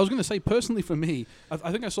stuff on there. I was going to say, personally for me,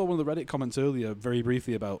 I think I saw one of the Reddit comments earlier very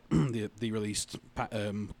briefly about the released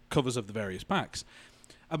covers of the various packs.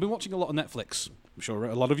 I've been watching a lot of Netflix. I'm sure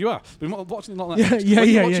a lot of you are. Been watching a lot of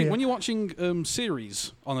Netflix. When you're watching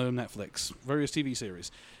series on Netflix, various TV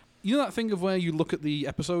series, you know that thing of where you look at the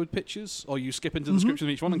episode pictures or you skip into the description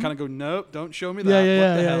of each one and kind of go, no, don't show me that.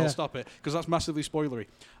 What the hell? Stop it. Because that's massively spoilery.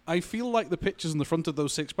 I feel like the pictures in the front of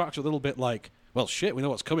those 6 packs are a little bit like, well, shit, we know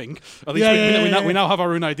what's coming. At least we now have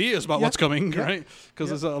our own ideas about what's coming, right? Because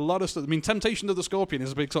there's a lot of stuff. I mean, Temptation of the Scorpion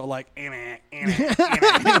is a big sort of like,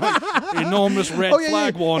 enormous red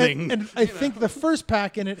flag warning. And I think the first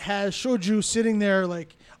pack in it has Shoju sitting there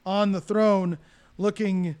like on the throne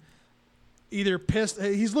looking either pissed.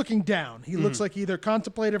 He's looking down. He looks like either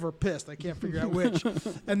contemplative or pissed. I can't figure out which.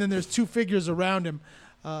 And then there's 2 figures around him.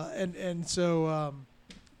 So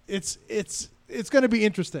it's going to be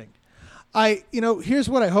interesting. Here's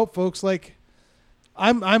what I hope, folks. Like,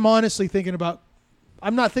 I'm honestly thinking about.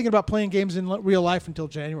 I'm not thinking about playing games in real life until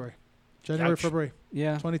January, February.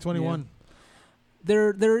 2021.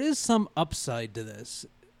 Yeah. There is some upside to this.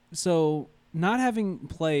 So not having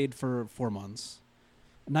played for 4 months,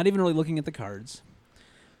 not even really looking at the cards,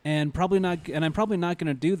 and I'm probably not going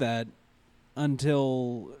to do that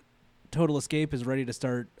until Total Escape is ready to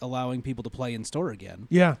start allowing people to play in store again.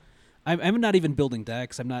 Yeah. I'm not even building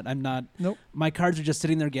decks. I'm not. Nope. My cards are just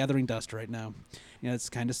sitting there gathering dust right now. It's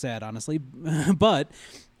kind of sad, honestly. But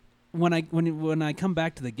when I come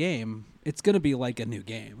back to the game, it's gonna be like a new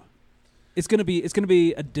game. It's gonna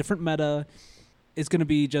be a different meta. It's gonna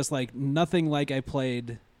be just like nothing like I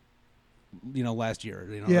played, last year.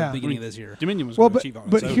 At the beginning of this year. Dominion was going to achieve that.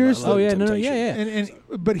 But here's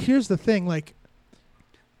And here's the thing, like.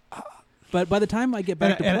 But by the time I get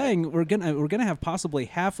back to playing, we're gonna have possibly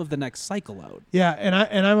half of the next cycle out. Yeah,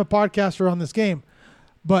 and I'm a podcaster on this game,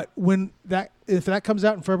 but if that comes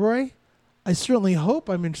out in February, I certainly hope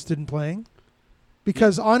I'm interested in playing,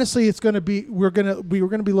 because honestly, it's gonna be we're gonna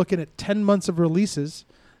be looking at 10 months of releases,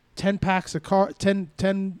 10 packs of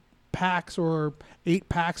 10 packs or 8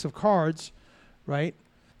 packs of cards, right?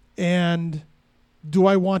 And do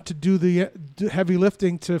I want to do the heavy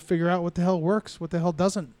lifting to figure out what the hell works, what the hell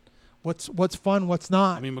doesn't? What's fun? What's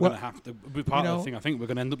not? I mean, we're going to have to be part of the thing. I think we're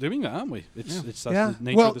going to end up doing that, aren't we? That's the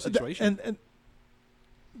nature of the situation. And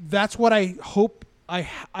that's what I hope. I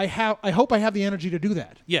hope I have the energy to do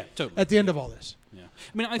that. Yeah, totally. At the end of all this. Yeah,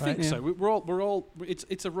 I mean, I think so. We're all.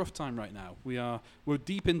 It's a rough time right now. We're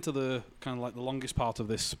deep into the kind of like the longest part of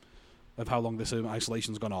this, of how long this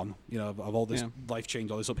isolation's gone on. Of all this life change,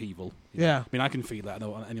 all this upheaval. I mean, I can feel that. I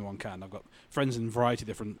know anyone can. I've got friends in a variety of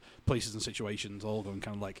different places and situations, all going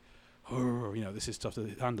kind of like, this is tough to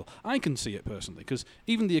handle. I can see it personally, because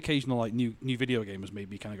even the occasional like new video gamers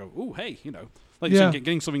maybe kind of go, oh hey, like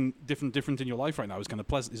getting something different in your life right now is kind of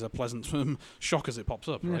a pleasant shock as it pops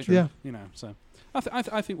up, right? Yeah. So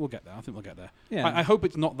I think we'll get there. I think we'll get there. Yeah. I hope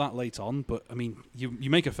it's not that late on, but I mean, you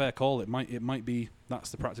make a fair call. It might be that's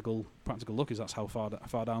the practical look, is that's how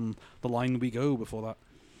far down the line we go before that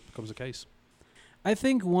becomes the case. I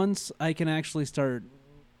think once I can actually start,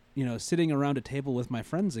 sitting around a table with my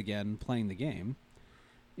friends again, playing the game,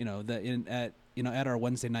 at our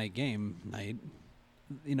Wednesday night game night,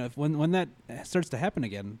 when that starts to happen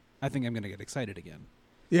again, I think I'm going to get excited again.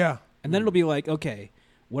 Yeah. And then it'll be like, okay,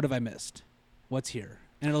 what have I missed? What's here?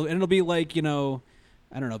 And it'll be like, I don't know,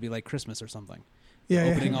 it'll be like Christmas or something. Yeah,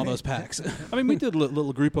 opening all those packs. I mean, we did a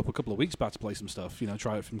little group up a couple of weeks back to play some stuff,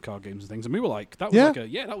 try it from card games and things, and we were like, that was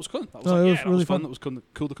that was fun. That was really that was fun. fun. That was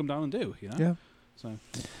cool to come down and do, Yeah.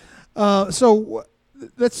 So,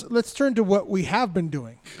 let's turn to what we have been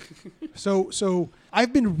doing. So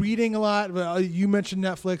I've been reading a lot. You mentioned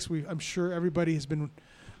Netflix. I'm sure everybody has been.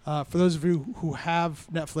 For those of you who have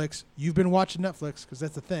Netflix, you've been watching Netflix because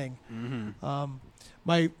that's a thing. Mm-hmm.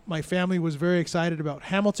 My family was very excited about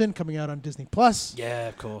Hamilton coming out on Disney Plus. Yeah,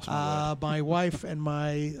 of course. My wife and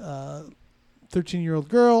my 13-year-old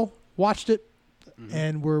girl watched it,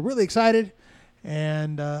 and were really excited.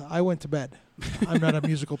 And I went to bed. I'm not a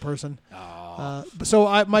musical person,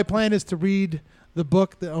 so my plan is to read the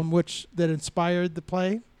book that inspired the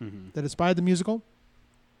play, that inspired the musical,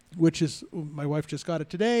 which is my wife just got it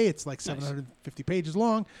today. It's like 750 pages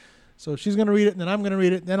long, so she's going to read it, and then I'm going to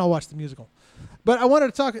read it, and then I'll watch the musical. But I wanted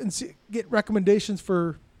to talk and get recommendations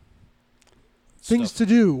for things to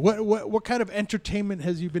do. What kind of entertainment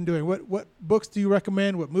has you been doing? What books do you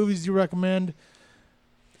recommend? What movies do you recommend?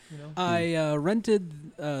 I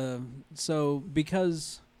rented. So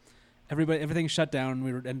because everything's shut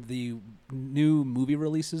down, and the new movie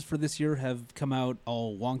releases for this year have come out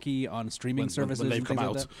all wonky on streaming services when they've and come things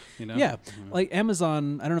out. like that. Yeah, like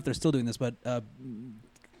Amazon. I don't know if they're still doing this, but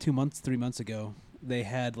 3 months ago, they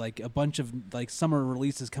had like a bunch of like summer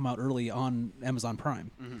releases come out early on Amazon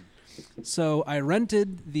Prime. So I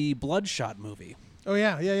rented the Bloodshot movie. Oh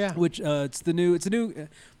yeah. Which it's a new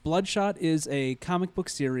Bloodshot is a comic book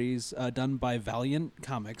series done by Valiant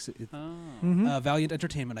Comics, Valiant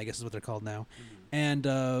Entertainment, I guess is what they're called now. And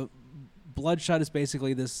Bloodshot is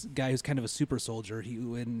basically this guy who's kind of a super soldier.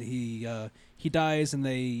 He dies, and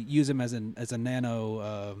they use him as a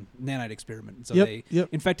nanite experiment. So they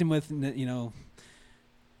infect him with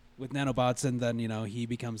with nanobots, and then he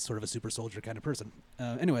becomes sort of a super soldier kind of person.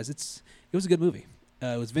 Anyways, it was a good movie.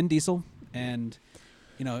 It was Vin Diesel, and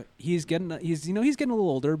he's getting a little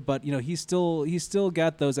older, but he's still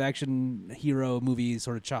got those action hero movie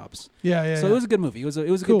sort of chops. Yeah. So it was a good movie. It was a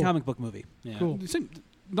Cool. good comic book movie. Yeah. Cool.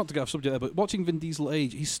 Not to get off subject there, but watching Vin Diesel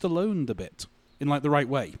age, he's Stalloned a bit in like the right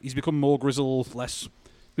way. He's become more grizzled, less.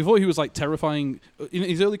 Before he was like terrifying. In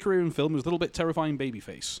his early career in film, he was a little bit terrifying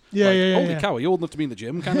babyface. Holy cow, you're old enough to be in the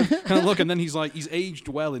gym, kind of look. And then he's aged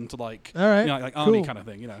well into like, all right, like Arnie kind of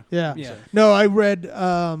thing, Yeah. So. No, I read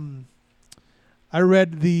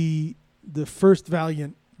the first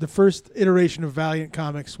iteration of Valiant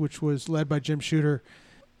Comics, which was led by Jim Shooter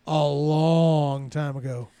a long time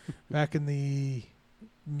ago, back in the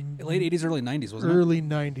late 80s, early 90s, wasn't it? Early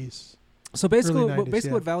 90s. So basically, Early 90s,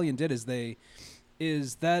 what Valiant did is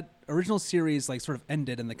that original series like sort of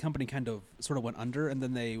ended, and the company kind of sort of went under, and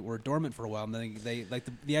then they were dormant for a while, and then they like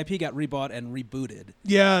the IP got rebought and rebooted.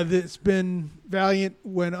 Yeah, it's been Valiant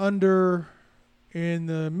went under in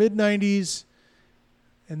the mid 90s,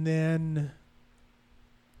 and then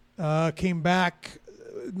came back,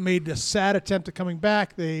 made a sad attempt at coming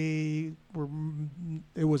back. It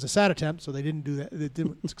was a sad attempt, so they didn't do that. They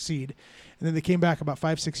didn't succeed, and then they came back about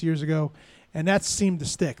 5-6 years ago, and that seemed to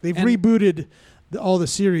stick. They've rebooted all the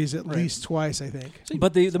series at least twice, I think.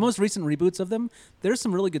 But the most recent reboots of them, there's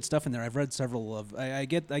some really good stuff in there. I've read several of. I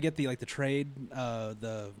get the like the trade,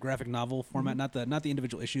 the graphic novel format, not the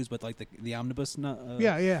individual issues, but like the omnibus.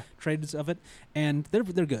 Trades of it, and they're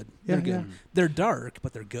good. They're good. They're dark,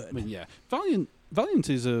 but they're good. I mean, yeah. Valiant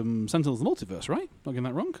is Sentinels of the Multiverse, right? Not getting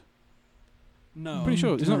that wrong. No, I'm pretty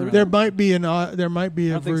sure it's not. There might be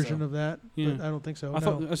a version of that, but I don't think so.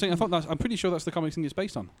 I'm pretty sure that's the comics thing it's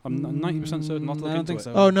based on. I'm 90% certain. Not to look I don't into think it.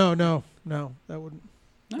 so. Oh no, that wouldn't.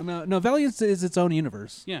 No, Valiant is its own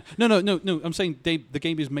universe. Yeah. No. I'm saying the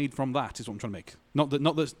game is made from that. Is what I'm trying to make. Not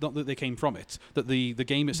that they came from it. That the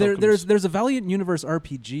game itself. There's a Valiant Universe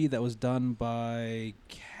RPG that was done by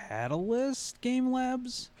Catalyst Game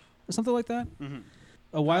Labs or something like that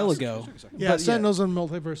a while ago. Yeah, Sentinels of the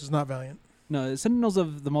Multiverse is not Valiant. No, Sentinels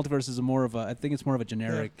of the Multiverse is I think it's more of a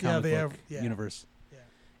generic comic book universe. Yeah.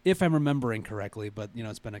 If I'm remembering correctly, but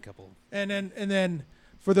it's been a couple. And then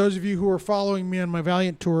for those of you who are following me on my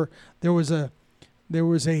Valiant tour, there was an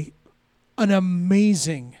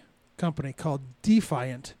amazing company called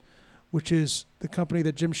Defiant, which is the company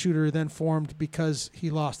that Jim Shooter then formed because he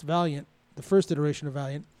lost Valiant, the first iteration of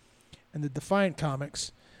Valiant, and the Defiant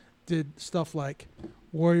comics did stuff like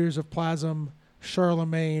Warriors of Plasm,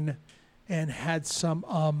 Charlemagne, and had some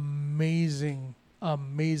amazing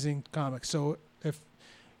comics. So if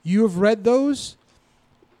you have read those,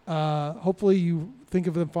 hopefully you think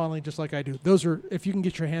of them fondly just like I do. Those are, if you can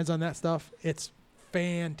get your hands on that stuff, it's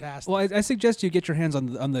fantastic. Well, I suggest you get your hands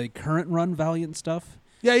on the current run Valiant stuff.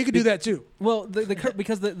 Yeah, you could do that too. Well,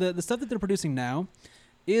 because the stuff that they're producing now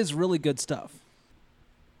is really good stuff.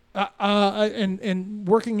 And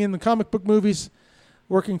working in the comic book movies,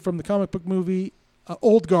 working from the comic book movie,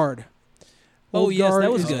 Old Guard. Old yes, Guard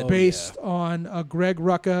that was is good. based on Greg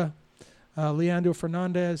Rucka, Leandro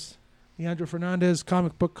Fernandez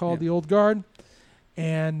comic book called The Old Guard.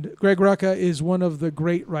 And Greg Rucka is one of the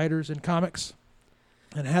great writers in comics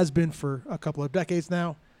and has been for a couple of decades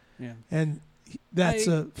now. Yeah. And that's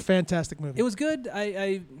a fantastic movie. It was good.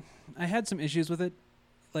 I had some issues with it.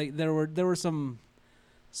 Like there were some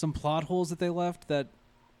plot holes that they left that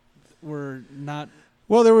were not.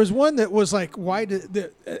 Well, there was one that was like, why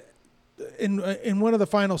did in one of the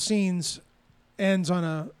final scenes ends on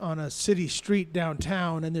a city street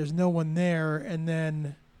downtown and there's no one there, and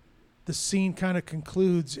then the scene kind of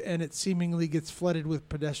concludes and it seemingly gets flooded with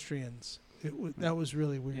pedestrians. That was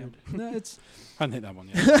really weird. Yeah. No, I didn't hit that one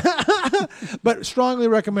yet. But strongly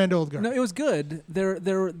recommend Old Guard. No, it was good.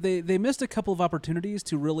 They missed a couple of opportunities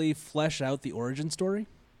to really flesh out the origin story.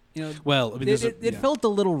 You know, well, I mean, it felt a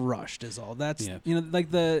little rushed, is all. That's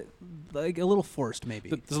like a little forced, maybe.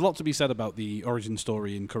 There's a lot to be said about the origin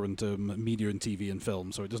story in current media and TV and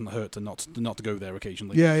film, so it doesn't hurt to not to go there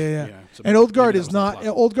occasionally. Yeah. So and Old Guard is not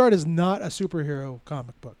a superhero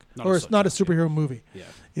comic book, it's not a superhero movie. Yeah,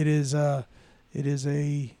 it is a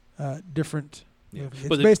different. Yeah. Movie.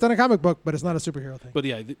 It's based on a comic book, but it's not a superhero thing. But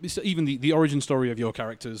yeah, even the origin story of your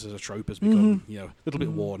characters as a trope has become a little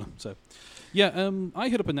bit worn. So. Yeah, I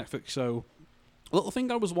hit up a Netflix show. A little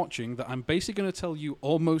thing I was watching that I'm basically going to tell you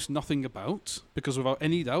almost nothing about, because without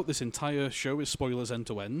any doubt, this entire show is spoilers end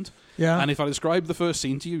to end. Yeah. And if I describe the first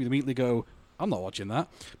scene to you, you'd immediately go, I'm not watching that,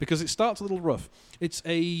 because it starts a little rough. It's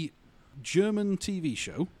a German TV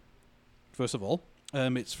show, first of all.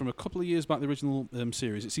 It's from a couple of years back, the original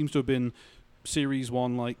series. It seems to have been Series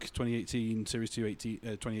 1, like 2018, Series 2,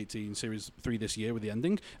 2018, Series 3 this year with the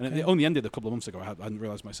ending. And it only ended a couple of months ago. I hadn't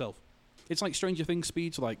realised myself. It's like Stranger Things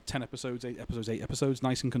speed, so like 10 episodes, 8 episodes,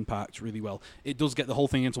 nice and compact, really well. It does get the whole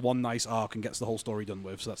thing into one nice arc and gets the whole story done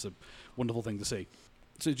with, so that's a wonderful thing to see.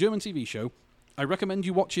 It's a German TV show. I recommend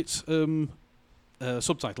you watch its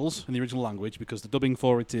subtitles in the original language, because the dubbing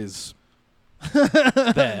for it is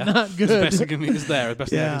there. Not good. The best thing is there, the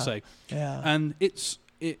best thing I can say. Yeah. And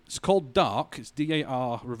it's called Dark. It's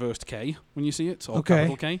D-A-R reversed K when you see it, or Okay.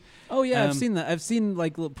 capital K. Oh yeah, I've seen that. I've seen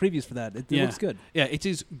like little previews for that. It looks good. Yeah, it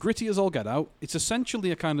is gritty as all get out. It's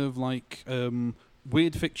essentially a kind of like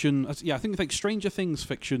weird fiction. I think it's like Stranger Things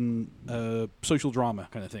fiction, social drama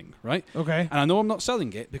kind of thing, right? Okay. And I know I'm not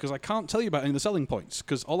selling it because I can't tell you about any of the selling points,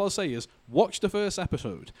 because all I'll say is watch the first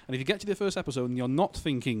episode. And if you get to the first episode and you're not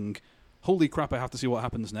thinking, holy crap, I have to see what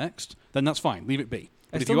happens next, then that's fine. Leave it be.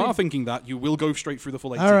 But if you are thinking that, you will go straight through the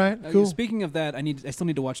full 18. All right, cool. Speaking of that, I still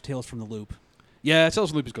need to watch Tales from the Loop. Yeah, Tales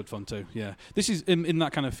from the Loop is good fun too. Yeah, this is in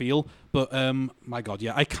that kind of feel. But my God,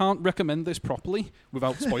 yeah, I can't recommend this properly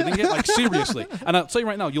without spoiling it. Like seriously, and I'll tell you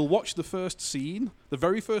right now, you'll watch the first scene. The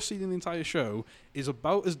very first scene in the entire show is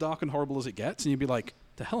about as dark and horrible as it gets, and you'll be like,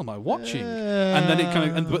 "The hell am I watching?" And then it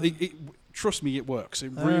kind of, but trust me, it works.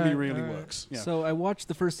 It really, really works. Yeah. So I watched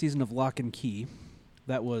the first season of Lock and Key.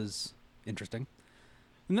 That was interesting.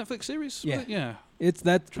 The Netflix series? Yeah. Yeah.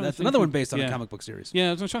 That's another one based on a comic book series.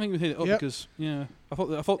 Yeah, I was trying to hit it up because I thought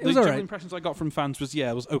It the was general alright. impressions I got from fans was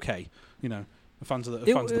it was okay. You know, the fans of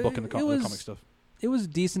the book and the comic stuff. It was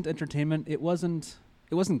decent entertainment. It wasn't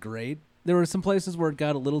great. There were some places where it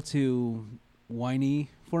got a little too whiny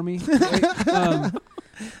for me. Right?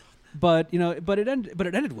 But it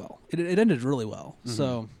ended well. It ended really well. Mm-hmm.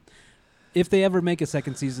 So if they ever make a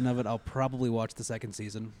second season of it, I'll probably watch the second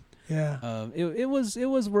season. Yeah. It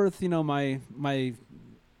was worth my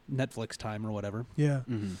Netflix time or whatever. Yeah.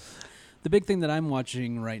 Mm-hmm. The big thing that I'm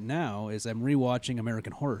watching right now is I'm rewatching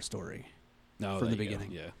American Horror Story from the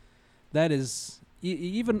beginning. Yeah. That is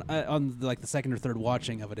even on like the second or third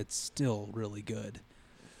watching of it, it's still really good.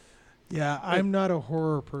 Yeah, I'm not a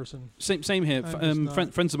horror person. Same here.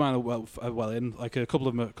 Friends of mine are well in. Like a couple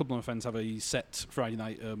of my friends have a set Friday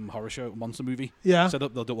night horror show, monster movie. Yeah. Set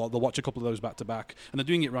up. They'll watch a couple of those back to back, and they're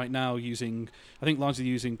doing it right now largely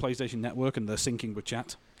using PlayStation Network, and they're syncing with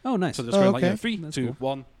chat. Oh, nice. So they're just going okay. like 3, That's 2, cool.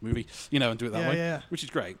 1, movie, and do it that way. Yeah. Which is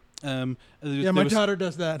great. My daughter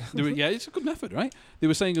does that. It's a good method, right? They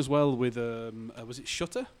were saying as well with was it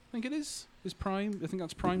Shutter? I think it is. Is Prime? I think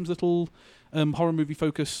that's Prime's little horror movie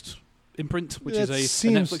focused imprint, which That is a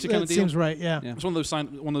seems, Netflix kind that of deal. seems right, yeah. It's one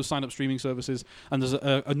of those sign up streaming services, and there's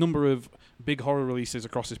a number of big horror releases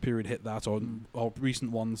across this period hit that, or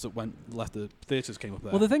recent ones that left the theaters came up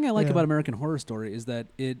there. Well, the thing I like Yeah. about American Horror Story is that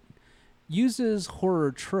it uses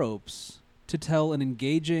horror tropes to tell an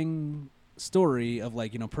engaging story of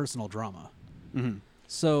personal drama. Mm-hmm.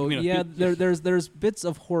 So there's bits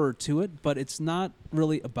of horror to it, but it's not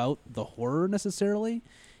really about the horror necessarily.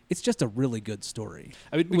 It's just a really good story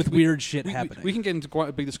with weird shit happening. We can get into quite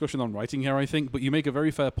a big discussion on writing here, I think, but you make a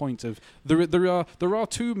very fair point of there are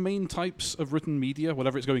two main types of written media,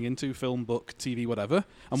 whatever it's going into, film, book, TV, whatever,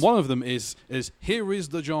 and one of them is here is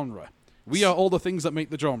the genre. We are all the things that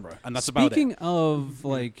make the genre, and that's about it. Speaking of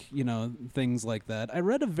things like that, I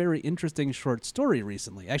read a very interesting short story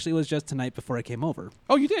recently. Actually, it was just tonight before I came over.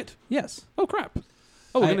 Oh, you did? Yes. Oh, crap.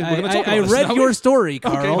 Oh, we're going to talk about I this read now. your story,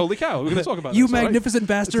 Carl. Okay, holy cow. We're going to talk about you this. magnificent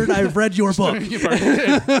bastard, I've read your book.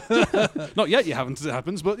 Not yet, you haven't, as it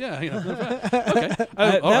happens, but yeah. Okay.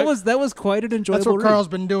 That was quite an enjoyable That's what read. Carl's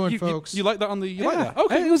been doing, folks. You like that on the... You Yeah. like that?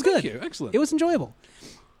 Okay. It was good. Thank you. Excellent. It was enjoyable.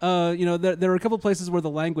 There were a couple places where the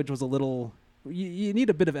language was a little... You need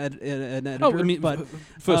a bit of an editor. Oh, I mean, but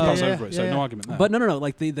first pass yeah, over it, so yeah. no argument there. But no.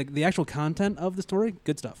 Like the actual content of the story,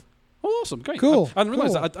 good stuff. Oh, awesome. Great. Cool. I didn't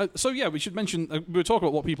realize Cool. that. So, yeah, we should mention... we were talking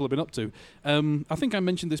about what people have been up to. I think I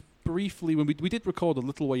mentioned this briefly when we did record a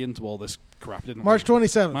little way into all this crap, didn't March we?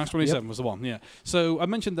 27th. March 27th was the one, yeah. So I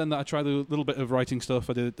mentioned then that I tried a little bit of writing stuff.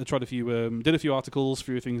 I tried a few... did a few articles,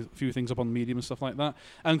 few things up on Medium and stuff like that,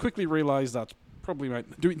 and quickly realised that probably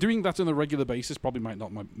doing that on a regular basis probably might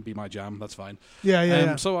not be my jam. That's fine.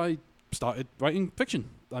 Yeah. So I started writing fiction.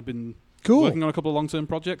 I've been... Cool. Working on a couple of long-term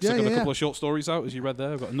projects. Yeah, I've got a yeah. couple of short stories out, as you read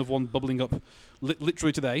there. I've got another one bubbling up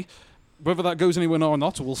literally today. Whether that goes anywhere or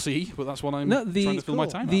not, we'll see. But that's what I'm trying to fill my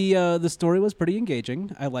time out. The story was pretty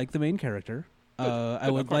engaging. I like the main character.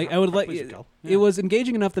 I would like. Yeah. It was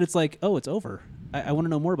engaging enough that it's like, oh, it's over. I want to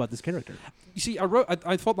know more about this character. You see,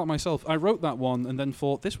 I thought that myself. I wrote that one and then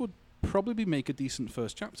thought this would probably make a decent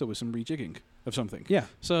first chapter with some rejigging of something. Yeah.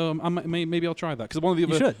 So maybe I'll try that, because one of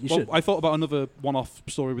the other... You should. I thought about another one-off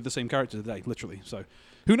story with the same character today, literally. So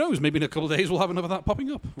who knows? Maybe in a couple of days we'll have another that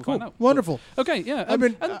popping up. We'll find out. Wonderful. But, okay. Yeah.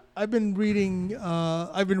 I've been reading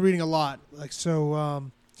a lot.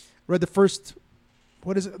 Read the first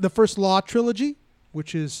the first Law trilogy,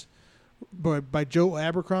 which is by Joe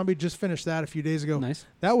Abercrombie. Just finished that a few days ago. Nice.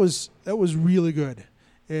 That was really good.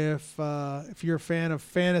 If you're a fan of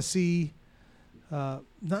fantasy,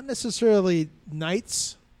 not necessarily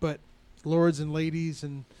knights, but lords and ladies,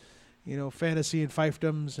 and fantasy and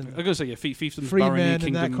fiefdoms and I'm going to say fiefdoms, free barony, men, and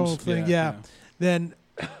kingdoms, that kind of thing. Yeah. Then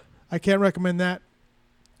I can't recommend that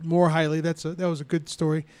more highly. That was a good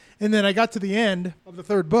story. And then I got to the end of the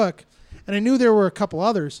third book, and I knew there were a couple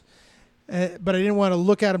others, but I didn't want to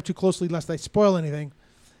look at them too closely lest I spoil anything.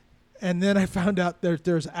 And then I found out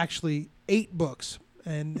there's actually 8 books.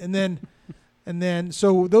 And then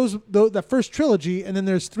so that first trilogy, and then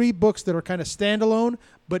there's 3 books that are kind of standalone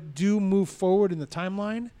but do move forward in the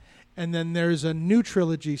timeline, and then there's a new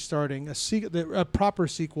trilogy starting, a proper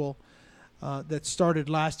sequel that started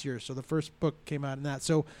last year. So the first book came out in that.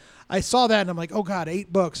 So I saw that and I'm like, oh God,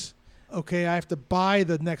 8 books. Okay, I have to buy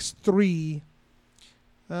the next 3.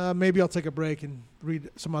 Maybe I'll take a break and read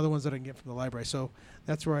some other ones that I can get from the library. So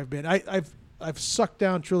that's where I've been. I've sucked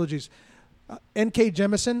down trilogies. N.K.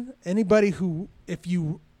 Jemisin, anybody who, if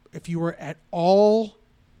you were at all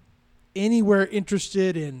anywhere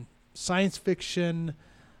interested in science fiction,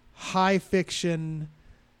 high fiction,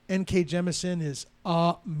 N.K. Jemisin is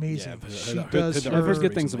amazing. Yeah, I've heard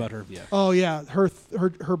good things about her. Yeah. Oh yeah, her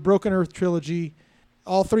Broken Earth trilogy,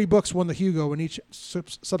 all 3 books won the Hugo in each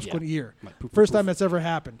subsequent year. Like poof, First poof, time that's ever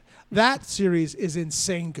happened. That series is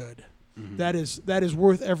insane good. Mm-hmm. That is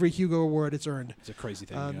worth every Hugo award it's earned. It's a crazy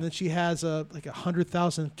thing. Then she has a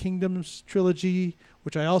 100,000 Kingdoms trilogy,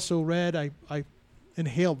 which I also read. I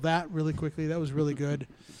inhaled that really quickly. That was really good.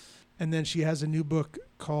 And then she has a new book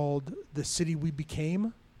called The City We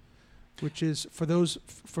Became, which is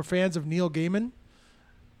for fans of Neil Gaiman.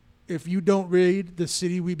 If you don't read The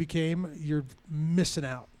City We Became, you're missing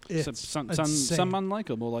out. It's Sandman like,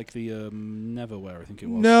 or more like the Neverwhere, I think it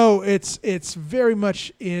was. No, it's very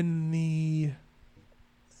much in the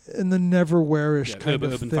Neverwhere-ish kind of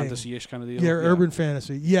urban thing. fantasy-ish kind of deal. Yeah, urban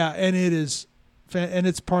fantasy. Yeah, and it is, and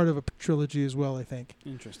it's part of a trilogy as well, I think.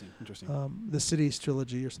 Interesting. The Cities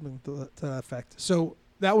trilogy or something to that effect. So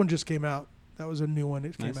that one just came out. That was a new one.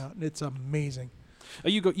 It came out, and it's amazing. Are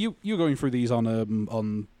you're going through these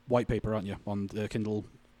on white paper, aren't you? On Kindle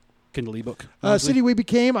Kindle ebook. City We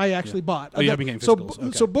Became, I actually bought. Oh, you have been getting physicals.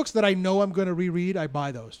 Okay. So books that I know I'm going to reread, I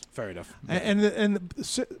buy those. Fair enough. And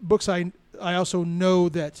the books I also know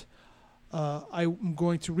that I'm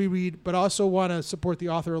going to reread, but also want to support the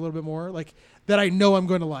author a little bit more, like that I know I'm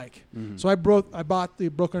going to like. Mm-hmm. So I bought the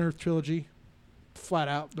Broken Earth trilogy flat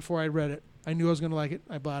out before I read it. I knew I was going to like it.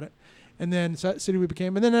 I bought it. And then City We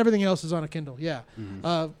Became, and then everything else is on a Kindle. Yeah. Mm-hmm.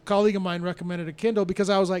 A colleague of mine recommended a Kindle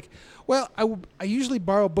because I was like, well, I usually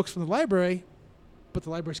borrow books from the library, but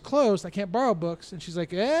the library's closed. I can't borrow books. And she's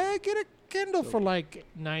like, get a Kindle for like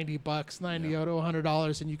 $90, $90 to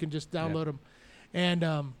 $100, and you can just download them. And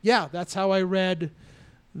that's how I read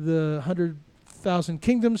the 100,000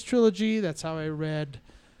 Kingdoms trilogy. That's how I read.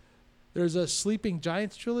 There's a Sleeping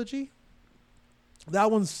Giants trilogy.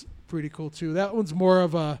 That one's pretty cool too. That one's more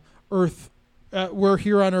of a Earth. We're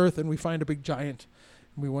here on Earth and we find a big giant,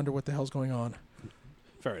 and we wonder what the hell's going on.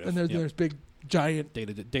 Fair enough. And there's big giant,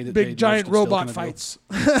 big giant robot fights.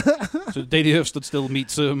 So Day the Earth Stood Still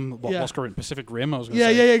meets what's current Pacific Rim. I was going to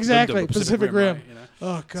say. Yeah, exactly. Pacific Rim. Right,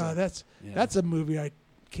 Oh God, that's a movie I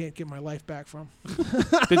can't get my life back from.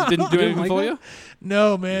 Didn't do anything for you?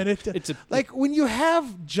 No, man. It's like when you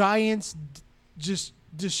have giants just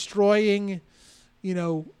destroying,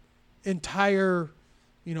 entire,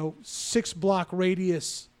 6-block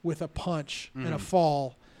radius with a punch and a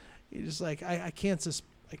fall. You're just like, I can't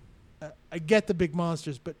I get the big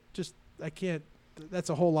monsters, but just I can't. That's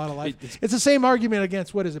a whole lot of life. It's the same argument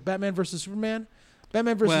against, what is it, Batman versus Superman?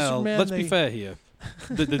 Batman versus Superman. Let's be fair here.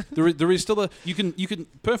 There is still you can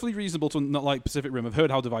perfectly reasonable to not like Pacific Rim. I've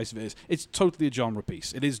heard how divisive it is. It's totally a genre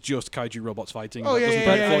piece. It is just kaiju robots fighting. Oh, yeah.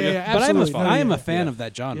 But Absolutely. I am a fan of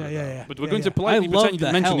that genre. Yeah. But we're going to politely pretend you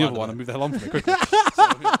didn't mention the other one and move the hell on from it quickly.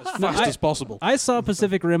 As fast as possible. I saw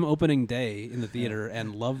Pacific Rim opening day in the theater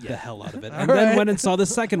and loved the hell out of it, and then went and saw the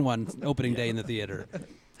second one opening day in the theater.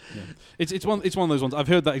 Yeah. It's one of those ones. I've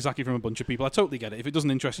heard that exactly from a bunch of people. I totally get it. If it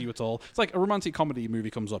doesn't interest you at all, it's like a romantic comedy movie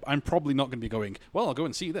comes up. I'm probably not going to be going, well, I'll go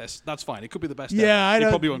and see this. That's fine. It could be the best. Yeah, it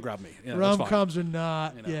probably won't grab me. Rom-coms are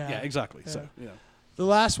not. Yeah, exactly. Yeah. So, the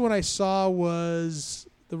last one I saw was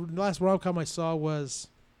the last rom-com I saw was.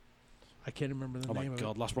 I can't remember the name of it. Oh my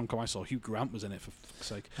God! Last rom-com I saw, Hugh Grant was in it, for fuck's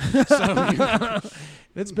sake.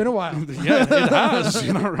 It's been a while. Yeah, it has.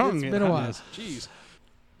 You're not wrong. It's been a while. Jeez.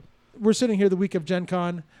 We're sitting here the week of Gen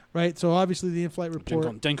Con, right? So obviously the in-flight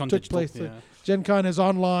report Gen Con took digital, place. yeah. Gen Con is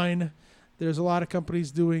online. There's a lot of companies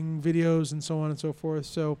doing videos and so on and so forth.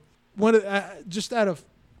 So just out of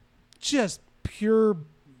just pure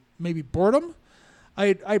maybe boredom,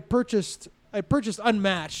 I purchased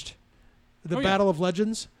Unmatched, the Battle of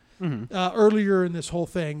Legends, earlier in this whole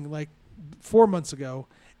thing, like 4 months ago,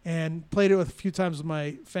 and played it a few times with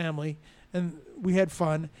my family. And we had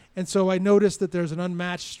fun. And so I noticed that there's an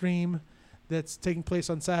Unmatched stream that's taking place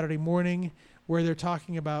on Saturday morning where they're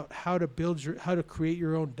talking about how to create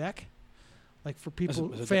your own deck. Like for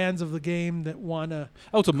people, fans of the game that want to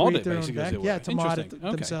mod create it, their own basically. deck. Yeah, to mod it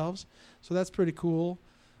themselves. So that's pretty cool.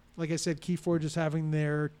 Like I said, Keyforge is having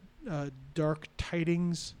their Dark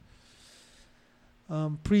Tidings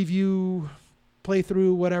preview,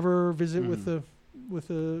 playthrough, whatever, visit with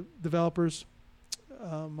the developers.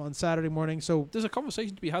 On Saturday morning. So there's a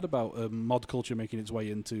conversation to be had about mod culture making its way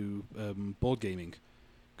into board gaming,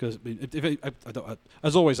 because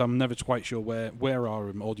as always, I'm never quite sure where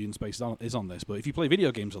our audience base is on this. But if you play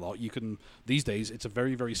video games a lot, you can these days. It's a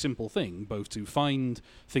very, very simple thing, both to find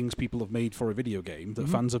things people have made for a video game that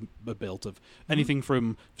fans have built, of anything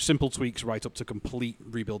from simple tweaks right up to complete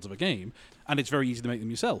rebuilds of a game, and it's very easy to make them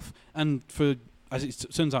yourself. And as it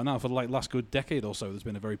turns out now, for the last good decade or so, there's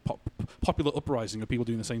been a very popular uprising of people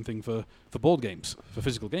doing the same thing for board games, for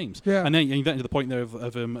physical games. Yeah. And then you get to the point there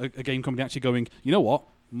of a game company actually going, you know what,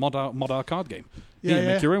 mod our card game.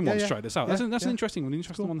 Make your own ones. Try this out. That's an interesting one.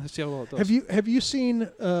 Interesting one to see how well it does. Have you seen?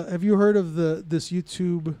 Have you heard of this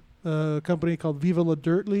YouTube company called Viva La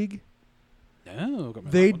Dirt League? No.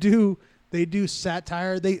 They do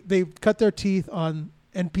satire. They cut their teeth on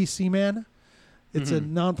NPC Man. It's a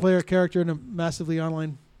non-player character in a massively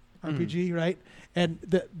online RPG, right?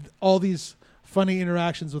 And all these funny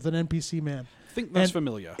interactions with an NPC man. I think that's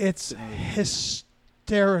familiar. It's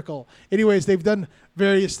hysterical. Anyways, they've done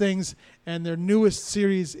various things, and their newest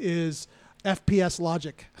series is FPS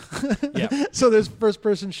Logic. So there's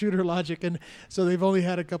first-person shooter logic, and so they've only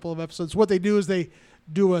had a couple of episodes. What they do is they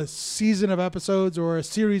do a season of episodes or a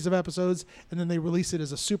series of episodes, and then they release it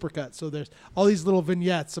as a supercut. So there's all these little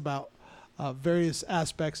vignettes about various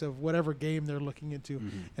aspects of whatever game they're looking into.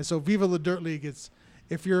 And so Viva La Dirt League,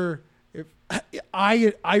 if you're if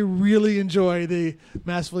I really enjoy the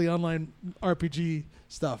massively online RPG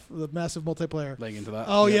stuff, the massive multiplayer. Laying into that.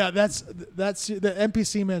 Oh yeah, that's the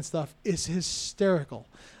NPC man stuff is hysterical.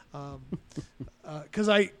 Because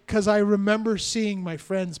I remember seeing my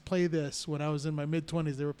friends play this when I was in my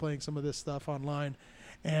mid-20s. They were playing some of this stuff online,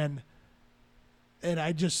 and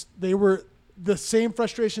they were the same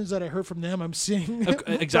frustrations that I heard from them. I'm seeing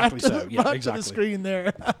exactly so. Yeah, to exactly. the screen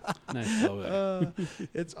there. Nice.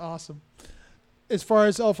 It's awesome. As far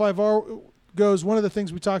as L5R goes, one of the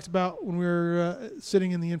things we talked about when we were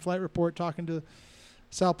sitting in the in-flight report talking to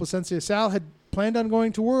Sal Placencia, Sal had planned on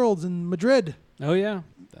going to Worlds in Madrid. Oh yeah.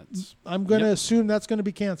 I'm going to assume that's going to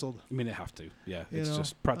be canceled. I mean, it have to. Yeah, it's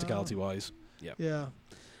just practicality-wise. Yeah. Yeah.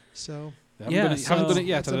 So. They haven't done it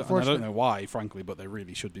yet. That's And I don't know why, frankly, but they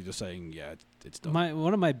really should be just saying, yeah, it's done.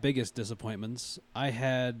 One of my biggest disappointments, I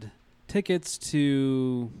had tickets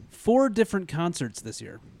to 4 different concerts this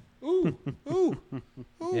year. Ooh.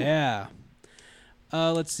 Yeah.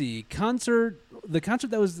 Let's see. The concert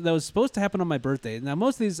that was supposed to happen on my birthday. Now,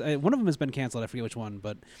 most of these, one of them has been canceled. I forget which one,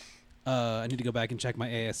 but I need to go back and check my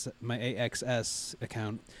AXS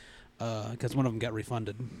account because one of them got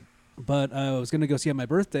refunded. But I was going to go see on my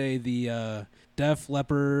birthday the Def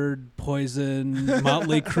Leppard, Poison,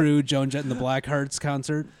 Motley Crue, Joan Jett and the Blackhearts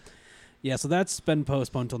concert. Yeah, so that's been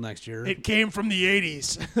postponed till next year. It came from the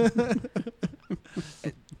 80s.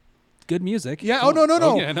 Good music. Yeah. Oh, no.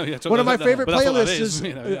 Oh, yeah, no, yeah, One of my favorite but that's what that playlists is,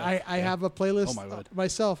 you know, yeah. I have a playlist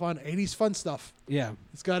myself on 80s fun stuff. Yeah.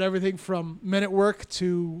 It's got everything from Men at Work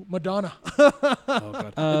to Madonna. Oh,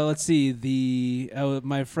 God. Let's see.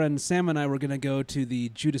 My friend Sam and I were going to go to the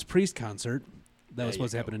Judas Priest concert that was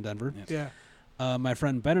supposed to happen in Denver. Yeah. My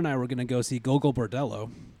friend Ben and I were going to go see Gogol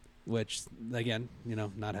Bordello, which, again,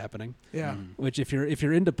 not happening. Yeah. Which, if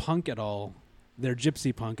you're into punk at all, they're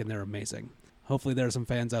gypsy punk and they're amazing. Hopefully there are some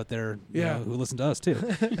fans out there who listen to us too.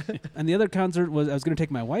 And the other concert I was going to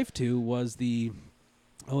take my wife to was the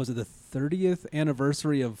 30th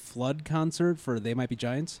anniversary of Flood concert for They Might Be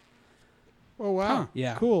Giants. Oh, wow. Huh.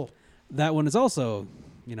 Yeah. Cool. That one is also,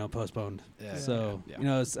 postponed. Yeah, So,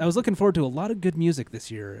 yeah. I was looking forward to a lot of good music this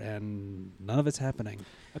year, and none of it's happening.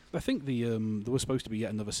 I think there was supposed to be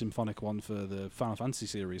yet another symphonic one for the Final Fantasy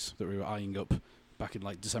series that we were eyeing up back in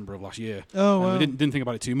December of last year. Oh, wow. We didn't think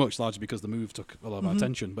about it too much, largely because the move took a lot of our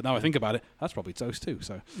attention. But now I think about it, that's probably toast too.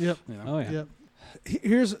 So yep. Oh yeah. Yep.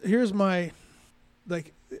 Here's my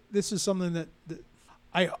this is something that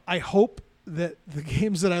I hope that the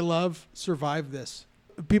games that I love survive this.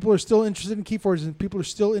 People are still interested in Keyforge and people are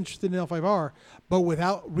still interested in L5R, but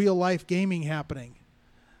without real life gaming happening.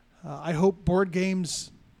 I hope board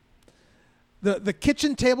games, the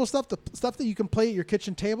kitchen table stuff, the stuff that you can play at your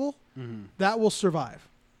kitchen table, that will survive.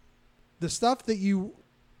 The stuff that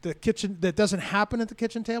doesn't happen at the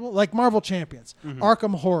kitchen table, like Marvel Champions,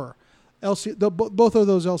 Arkham Horror, both of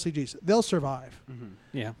those LCGs, they'll survive.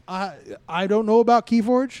 Yeah. I don't know about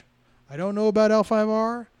Keyforge. I don't know about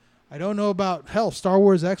L5R. I don't know about Star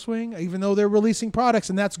Wars X-Wing, even though they're releasing products,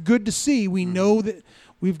 and that's good to see. We know that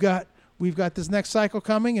we've got this next cycle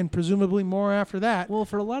coming, and presumably more after that. Well,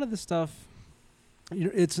 for a lot of the stuff,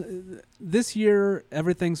 it's this year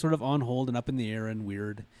everything's sort of on hold and up in the air and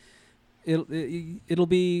weird. It'll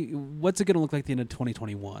be what's it going to look like at the end of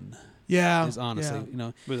 2021? Yeah, is honestly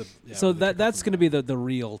yeah. So that's going to be the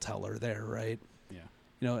real teller there, right?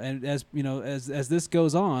 Yeah. And as this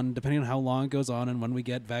goes on, depending on how long it goes on and when we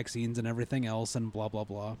get vaccines and everything else and blah blah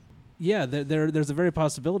blah, yeah, there's a very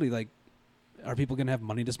possibility are people going to have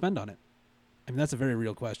money to spend on it? I mean, that's a very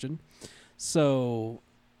real question. So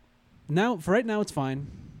for right now, it's fine.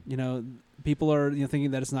 People are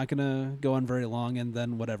thinking that it's not going to go on very long, and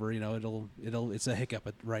then whatever, it's a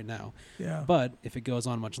hiccup right now. Yeah. But if it goes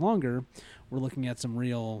on much longer, we're looking at some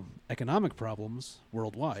real economic problems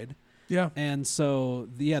worldwide. Yeah. And so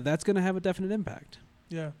that's going to have a definite impact.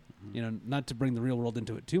 Yeah. Not to bring the real world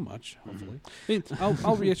into it too much, hopefully.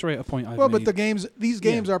 I'll reiterate a point I've Well, made. but these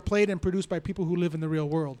games are played and produced by people who live in the real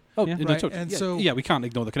world. Oh, yeah. right. And so we can't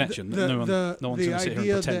ignore the connection. No one's going to sit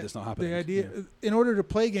here and pretend it's not happening. The idea, in order to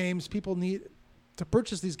play games, people need to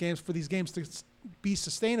purchase these games. For these games to be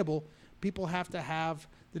sustainable, people have to have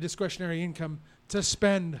the discretionary income to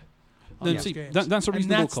spend on these games. That's a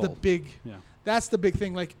reasonable call. That's the big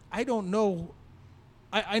thing. I don't know.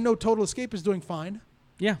 I know Total Escape is doing fine.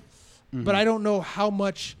 Yeah. Mm-hmm. But I don't know how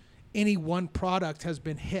much any one product has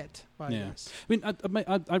been hit by this. I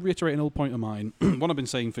mean, I reiterate an old point of mine. One I've been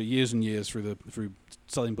saying for years and years through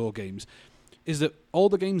selling board games is that all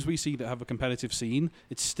the games we see that have a competitive scene,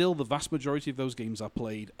 it's still the vast majority of those games are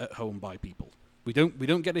played at home by people. We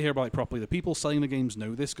don't get to hear about it properly. The people selling the games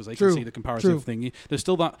know this because they True. can see the comparative True. thingy. There's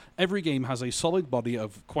still that every game has a solid body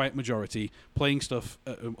of quiet majority playing stuff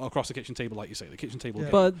across the kitchen table, like you say, the kitchen table. Yeah.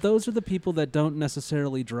 Game. But those are the people that don't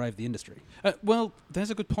necessarily drive the industry. Well, there's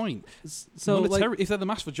a good point. So, if they're the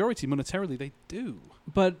mass majority, monetarily they do.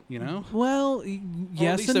 but You know, well,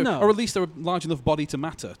 yes and no. or at least they're a large enough body to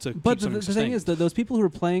matter to. But keep the something thing is sustained. that those people who are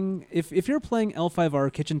playing, if you're playing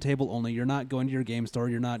L5R kitchen table only, you're not going to your game store,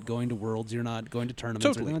 you're not going to Worlds, you're not going to tournaments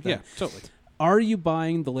or totally, anything like that. totally. Are you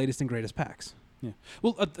buying the latest and greatest packs? Yeah.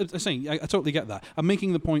 Well, I'm saying I totally get that. I'm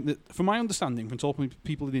making the point that, from my understanding, from talking to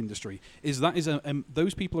people in the industry, is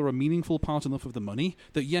those people are a meaningful part enough of the money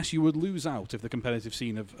that yes, you would lose out if the competitive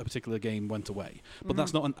scene of a particular game went away, but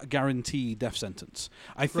that's not a guaranteed death sentence.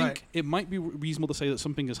 I think it might be reasonable to say that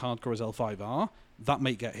something as hardcore as L5R that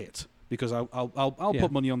may get hit. Because I'll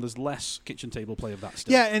put money on there's less kitchen table play of that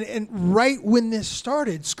still. Yeah, and right when this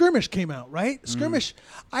started, Skirmish came out, right? Skirmish,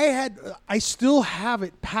 I still have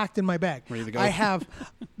it packed in my bag. Ready to go? I have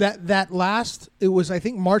that last, it was I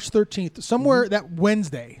think March 13th, somewhere that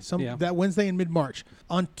Wednesday, that Wednesday in mid-March.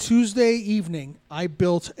 On Tuesday evening, I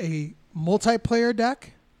built a multiplayer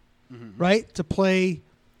deck, right, to play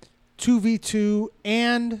 2v2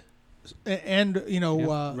 and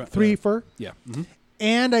 3 for. Yeah.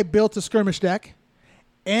 And I built a skirmish deck,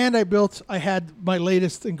 and I had my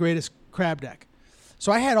latest and greatest crab deck.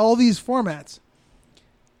 So I had all these formats,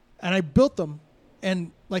 and I built them, and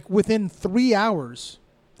like within 3 hours,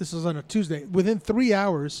 this was on a Tuesday, within 3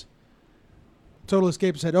 hours, Total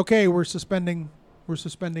Escape said, okay, we're suspending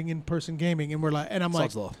in-person gaming, and I'm like,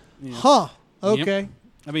 Sod's law. Yeah. huh, okay. Yep.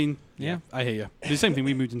 I mean, yeah, I hear you. The same thing.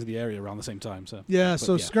 We moved into the area around the same time, so Yeah,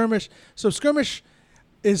 but skirmish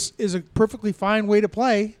is a perfectly fine way to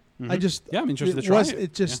play. I just I'm interested to try it.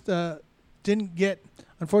 It just didn't get.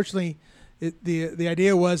 Unfortunately, the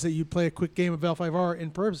idea was that you play a quick game of L5R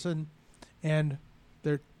in person, and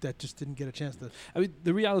that just didn't get a chance to. I mean,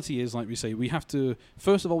 the reality is, like we say, we have to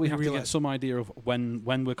first of all to realize. get some idea of when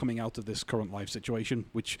we're coming out of this current life situation.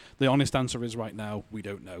 Which the honest answer is right now we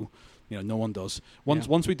don't know. No one does.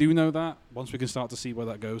 Once we do know that, once we can start to see where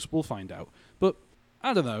that goes, we'll find out. But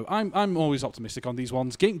I don't know. I'm always optimistic on these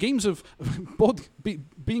ones. Games of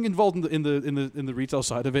being involved in the retail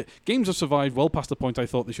side of it. Games have survived well past the point I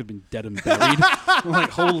thought they should have been dead and buried. Like,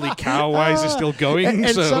 holy cow, why is it still going?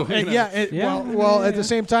 At the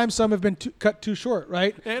same time, some have been cut too short.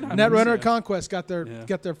 Right? Netrunner and Conquest got their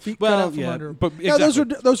feet cut out from under. But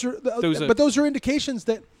those are indications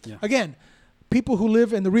that again, people who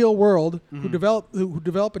live in the real world who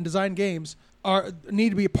develop and design games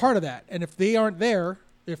need to be a part of that, and if they aren't there,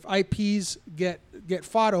 if IPs get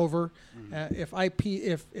fought over,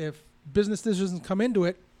 if business decisions come into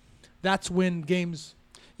it, that's when games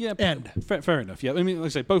end. Fair enough. Yeah, I mean, like I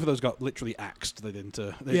say, both of those got literally axed. They didn't.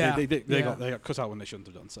 They got cut out when they shouldn't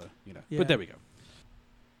have done. So But there we go.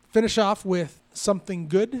 Finish off with something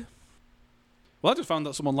good. Well, I just found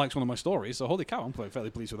that someone likes one of my stories, so holy cow, I'm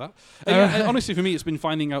fairly pleased with that. And honestly, for me, it's been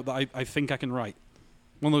finding out that I think I can write.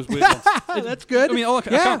 One of those weird ones. That's good. I mean,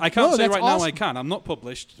 I can't say right now awesome. I can. I'm not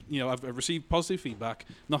published. I've received positive feedback,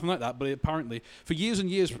 nothing like that. But apparently, for years and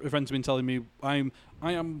years, friends have been telling me I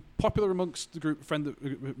am popular amongst the group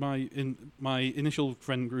my initial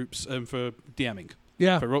friend groups for DMing.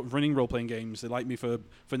 Yeah. For running role-playing games. They like me for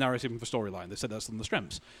narrative and for storyline. They said that's one of the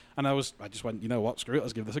strengths. And I just went, you know what, screw it,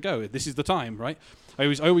 let's give this a go. This is the time, right?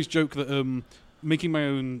 I always joke that making my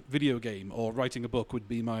own video game or writing a book would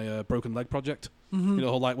be my broken leg project. Mm-hmm.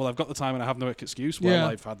 I've got the time and I have no excuse. Well,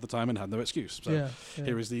 I've had the time and had no excuse. So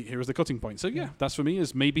here is the cutting point. So that's for me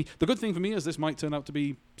is maybe the good thing for me is this might turn out to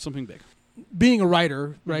be something big. Being a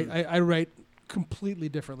writer, right? I write completely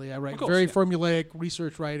differently. I write very formulaic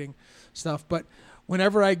research writing stuff, but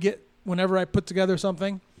whenever I put together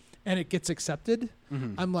something and it gets accepted,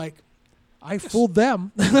 I'm like, I fooled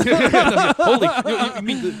them. Holy, you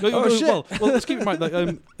mean shit. Well, let's keep in mind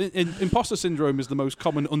that imposter syndrome is the most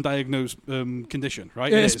common undiagnosed condition,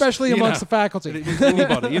 right? Especially amongst the faculty.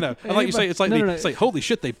 Anybody, And like you say, it's like holy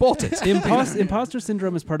shit, they bought it. Imposter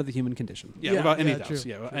syndrome is part of the human condition. Without any doubt.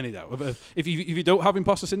 Yeah, without any doubt. If you don't have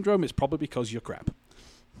imposter syndrome, it's probably because you're crap.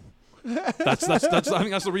 That's I think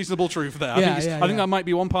that's the reasonable truth there. I think that might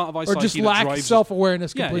be one part of our psyche or just that lack drives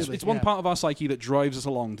self-awareness completely. Yeah, it's one part of our psyche that drives us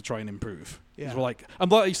along to try and improve. Yeah. We're like,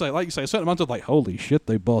 and like you say, a certain amount of like, holy shit,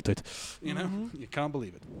 they bought it. You can't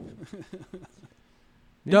believe it.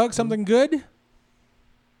 Doug, something good?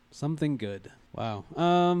 Something good. Wow.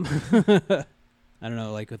 I don't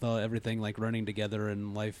know, like with everything like running together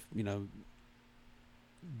and life,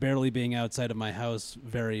 barely being outside of my house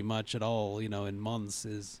very much at all, in months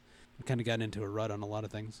is. I've kind of gotten into a rut on a lot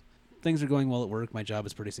of things. things are going well at work. My job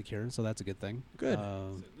is pretty secure, so that's a good thing. Good.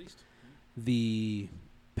 At least. The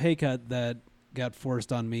pay cut that got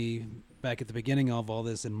forced on me back at the beginning of all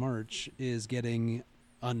this in March is getting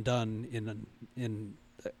undone in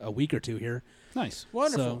a week or two here. Nice.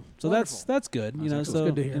 Wonderful. So that's good. That's excellent. It's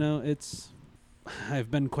good to hear. I've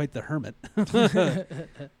been quite the hermit.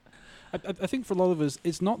 I think for a lot of us,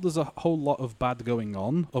 it's not there's a whole lot of bad going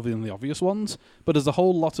on, other than the obvious ones, but there's a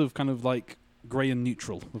whole lot of kind of like grey and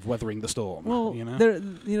neutral of weathering the storm. Well,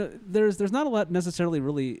 there's not a lot necessarily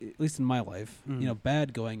really, at least in my life,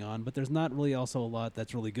 bad going on, but there's not really also a lot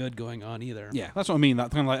that's really good going on either. Yeah, that's what I mean.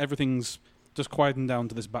 That kind of like everything's just quieting down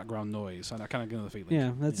to this background noise, and I kind of get the feeling.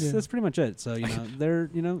 Yeah, that's pretty much it. So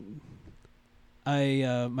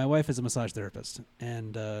my wife is a massage therapist,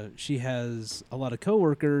 and she has a lot of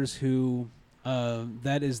coworkers who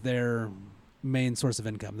that is their main source of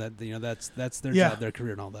income. That's their job, their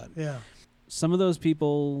career, and all that. Yeah. Some of those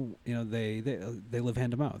people, they live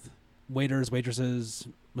hand to mouth. Waiters, waitresses,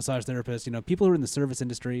 massage therapists, people who are in the service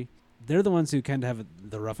industry, they're the ones who kind of have it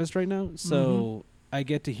the roughest right now. So I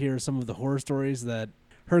get to hear some of the horror stories that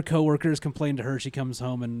her coworkers complain to her. She comes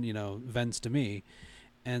home and vents to me.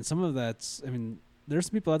 And some of that's, there's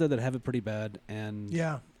some people out there that have it pretty bad, and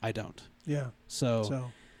I don't. Yeah.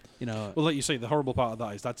 So. Well, like you say, the horrible part of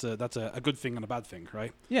that is that's a good thing and a bad thing,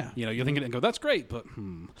 right? Yeah. You're thinking it and go, that's great, but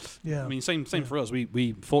Yeah. Same for us.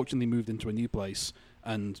 We fortunately moved into a new place,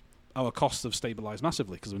 and our costs have stabilized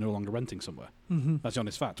massively because we're no longer renting somewhere. Mm-hmm. That's the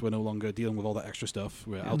honest fact. We're no longer dealing with all that extra stuff.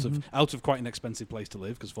 We're Mm-hmm. out of quite an expensive place to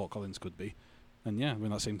live, because Fort Collins could be. And we're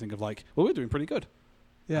in that same thing of like, well, we're doing pretty good.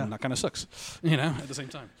 Yeah. And that kind of sucks, at the same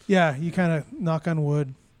time. Yeah, you kind of knock on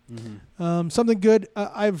wood. Mm-hmm. Something good.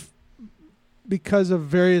 Because of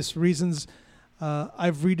various reasons,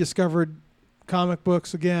 I've rediscovered comic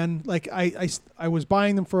books again. Like I was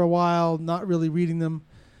buying them for a while, not really reading them,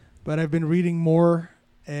 but I've been reading more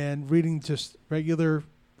and reading just regular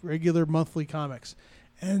monthly comics,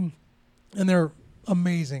 and they're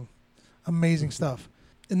amazing stuff.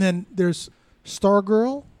 And then there's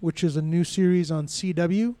Stargirl, which is a new series on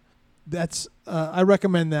CW. That's I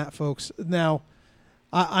recommend that, folks. Now,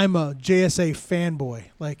 I'm a JSA fanboy.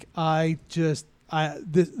 Like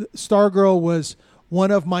Stargirl was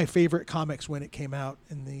one of my favorite comics when it came out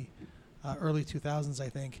in the early 2000s, I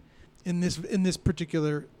think. In this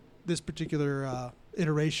particular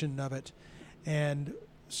iteration of it, and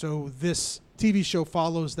so this TV show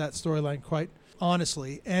follows that storyline quite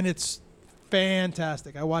honestly, and it's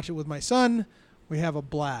fantastic. I watch it with my son. We have a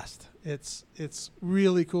blast. It's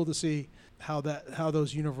really cool to see how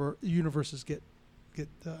those universes get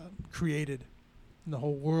created, and the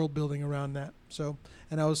whole world building around that. So,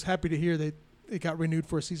 and I was happy to hear that it got renewed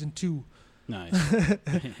for season 2. Nice.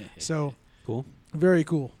 So cool. Very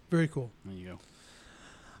cool. Very cool. There you go.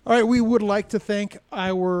 All right, we would like to thank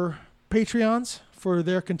our Patreons for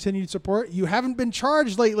their continued support. You haven't been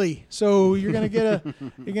charged lately, so you're gonna get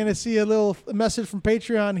you're gonna see a little message from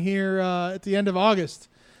Patreon here at the end of August.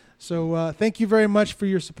 So thank you very much for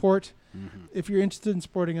your support. Mm-hmm. If you're interested in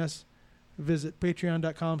supporting us, visit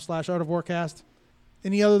patreon.com/Art of Warcast.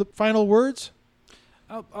 Any other final words?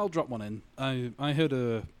 I'll drop one in. I heard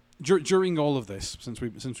during all of this, since we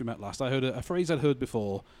met last, I heard a phrase I'd heard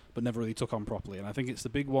before but never really took on properly, and I think it's the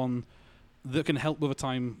big one that can help with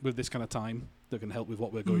this kind of time, that can help with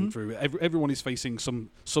what we're going through. Everyone is facing some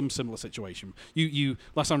similar situation. You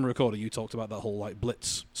last time we recorded, you talked about that whole like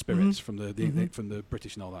blitz spirit from the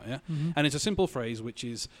British and all that, yeah. And it's a simple phrase which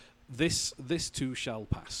is this too shall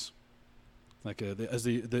pass. Like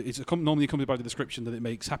it's normally accompanied by the description that it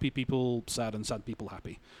makes happy people sad and sad people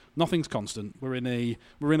happy. Nothing's constant. We're in a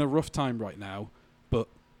rough time right now, but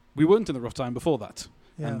we weren't in a rough time before that.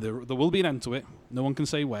 Yeah. And there will be an end to it. No one can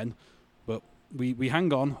say when, but we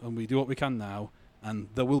hang on and we do what we can now, and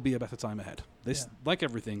there will be a better time ahead. Like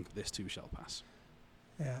everything, this too shall pass.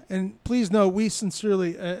 Yeah, and please know we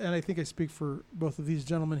sincerely, and I think I speak for both of these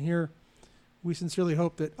gentlemen here, we sincerely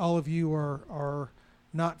hope that all of you are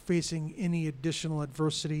not facing any additional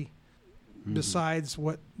adversity besides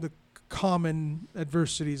what the common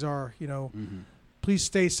adversities are. Please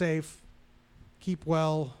stay safe, keep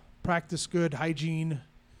well, practice good hygiene,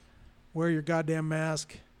 wear your goddamn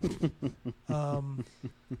mask.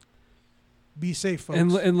 Be safe, folks.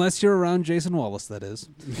 Unless you're around Jason Wallace, that is.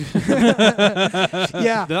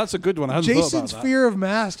 Yeah, that's a good one. I hadn't Jason's thought about that. fear of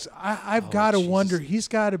masks. I've got to wonder. He's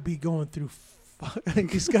got to be going through.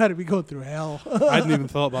 He's got to be going through hell. I hadn't even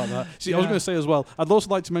thought about that. See, I was going to say as well, I'd also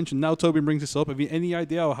like to mention, now Tobin brings this up, have you any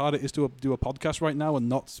idea how hard it is to do a podcast right now and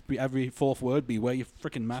not be every fourth word be wear your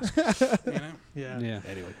freaking mask? Yeah.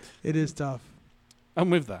 Anyway. It is tough. And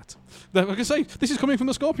with that, like I say, this is coming from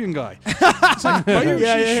the Scorpion guy. It's like,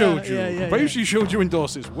 Bayushi showed you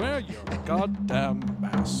endorses. Wear your goddamn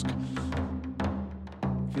mask.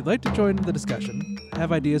 If you'd like to join the discussion,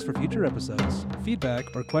 have ideas for future episodes, feedback,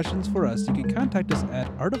 or questions for us, you can contact us at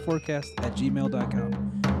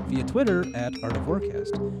artofforecast@gmail.com, via Twitter at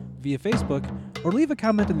artofforecast, via Facebook, or leave a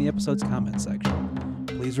comment in the episode's comment section.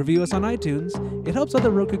 Please review us on iTunes. It helps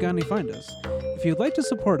other Rokugani find us. If you'd like to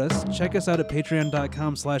support us, check us out at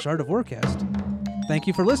patreon.com/artofwarcast. Thank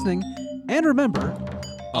you for listening, and remember,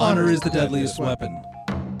 honor is the deadliest weapon.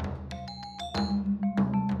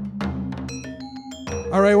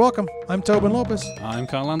 All right, welcome. I'm Tobin Lopez. I'm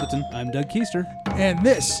Carl Anderton. I'm Doug Keister. And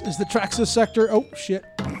this is the Traxxas Sector. Oh, shit.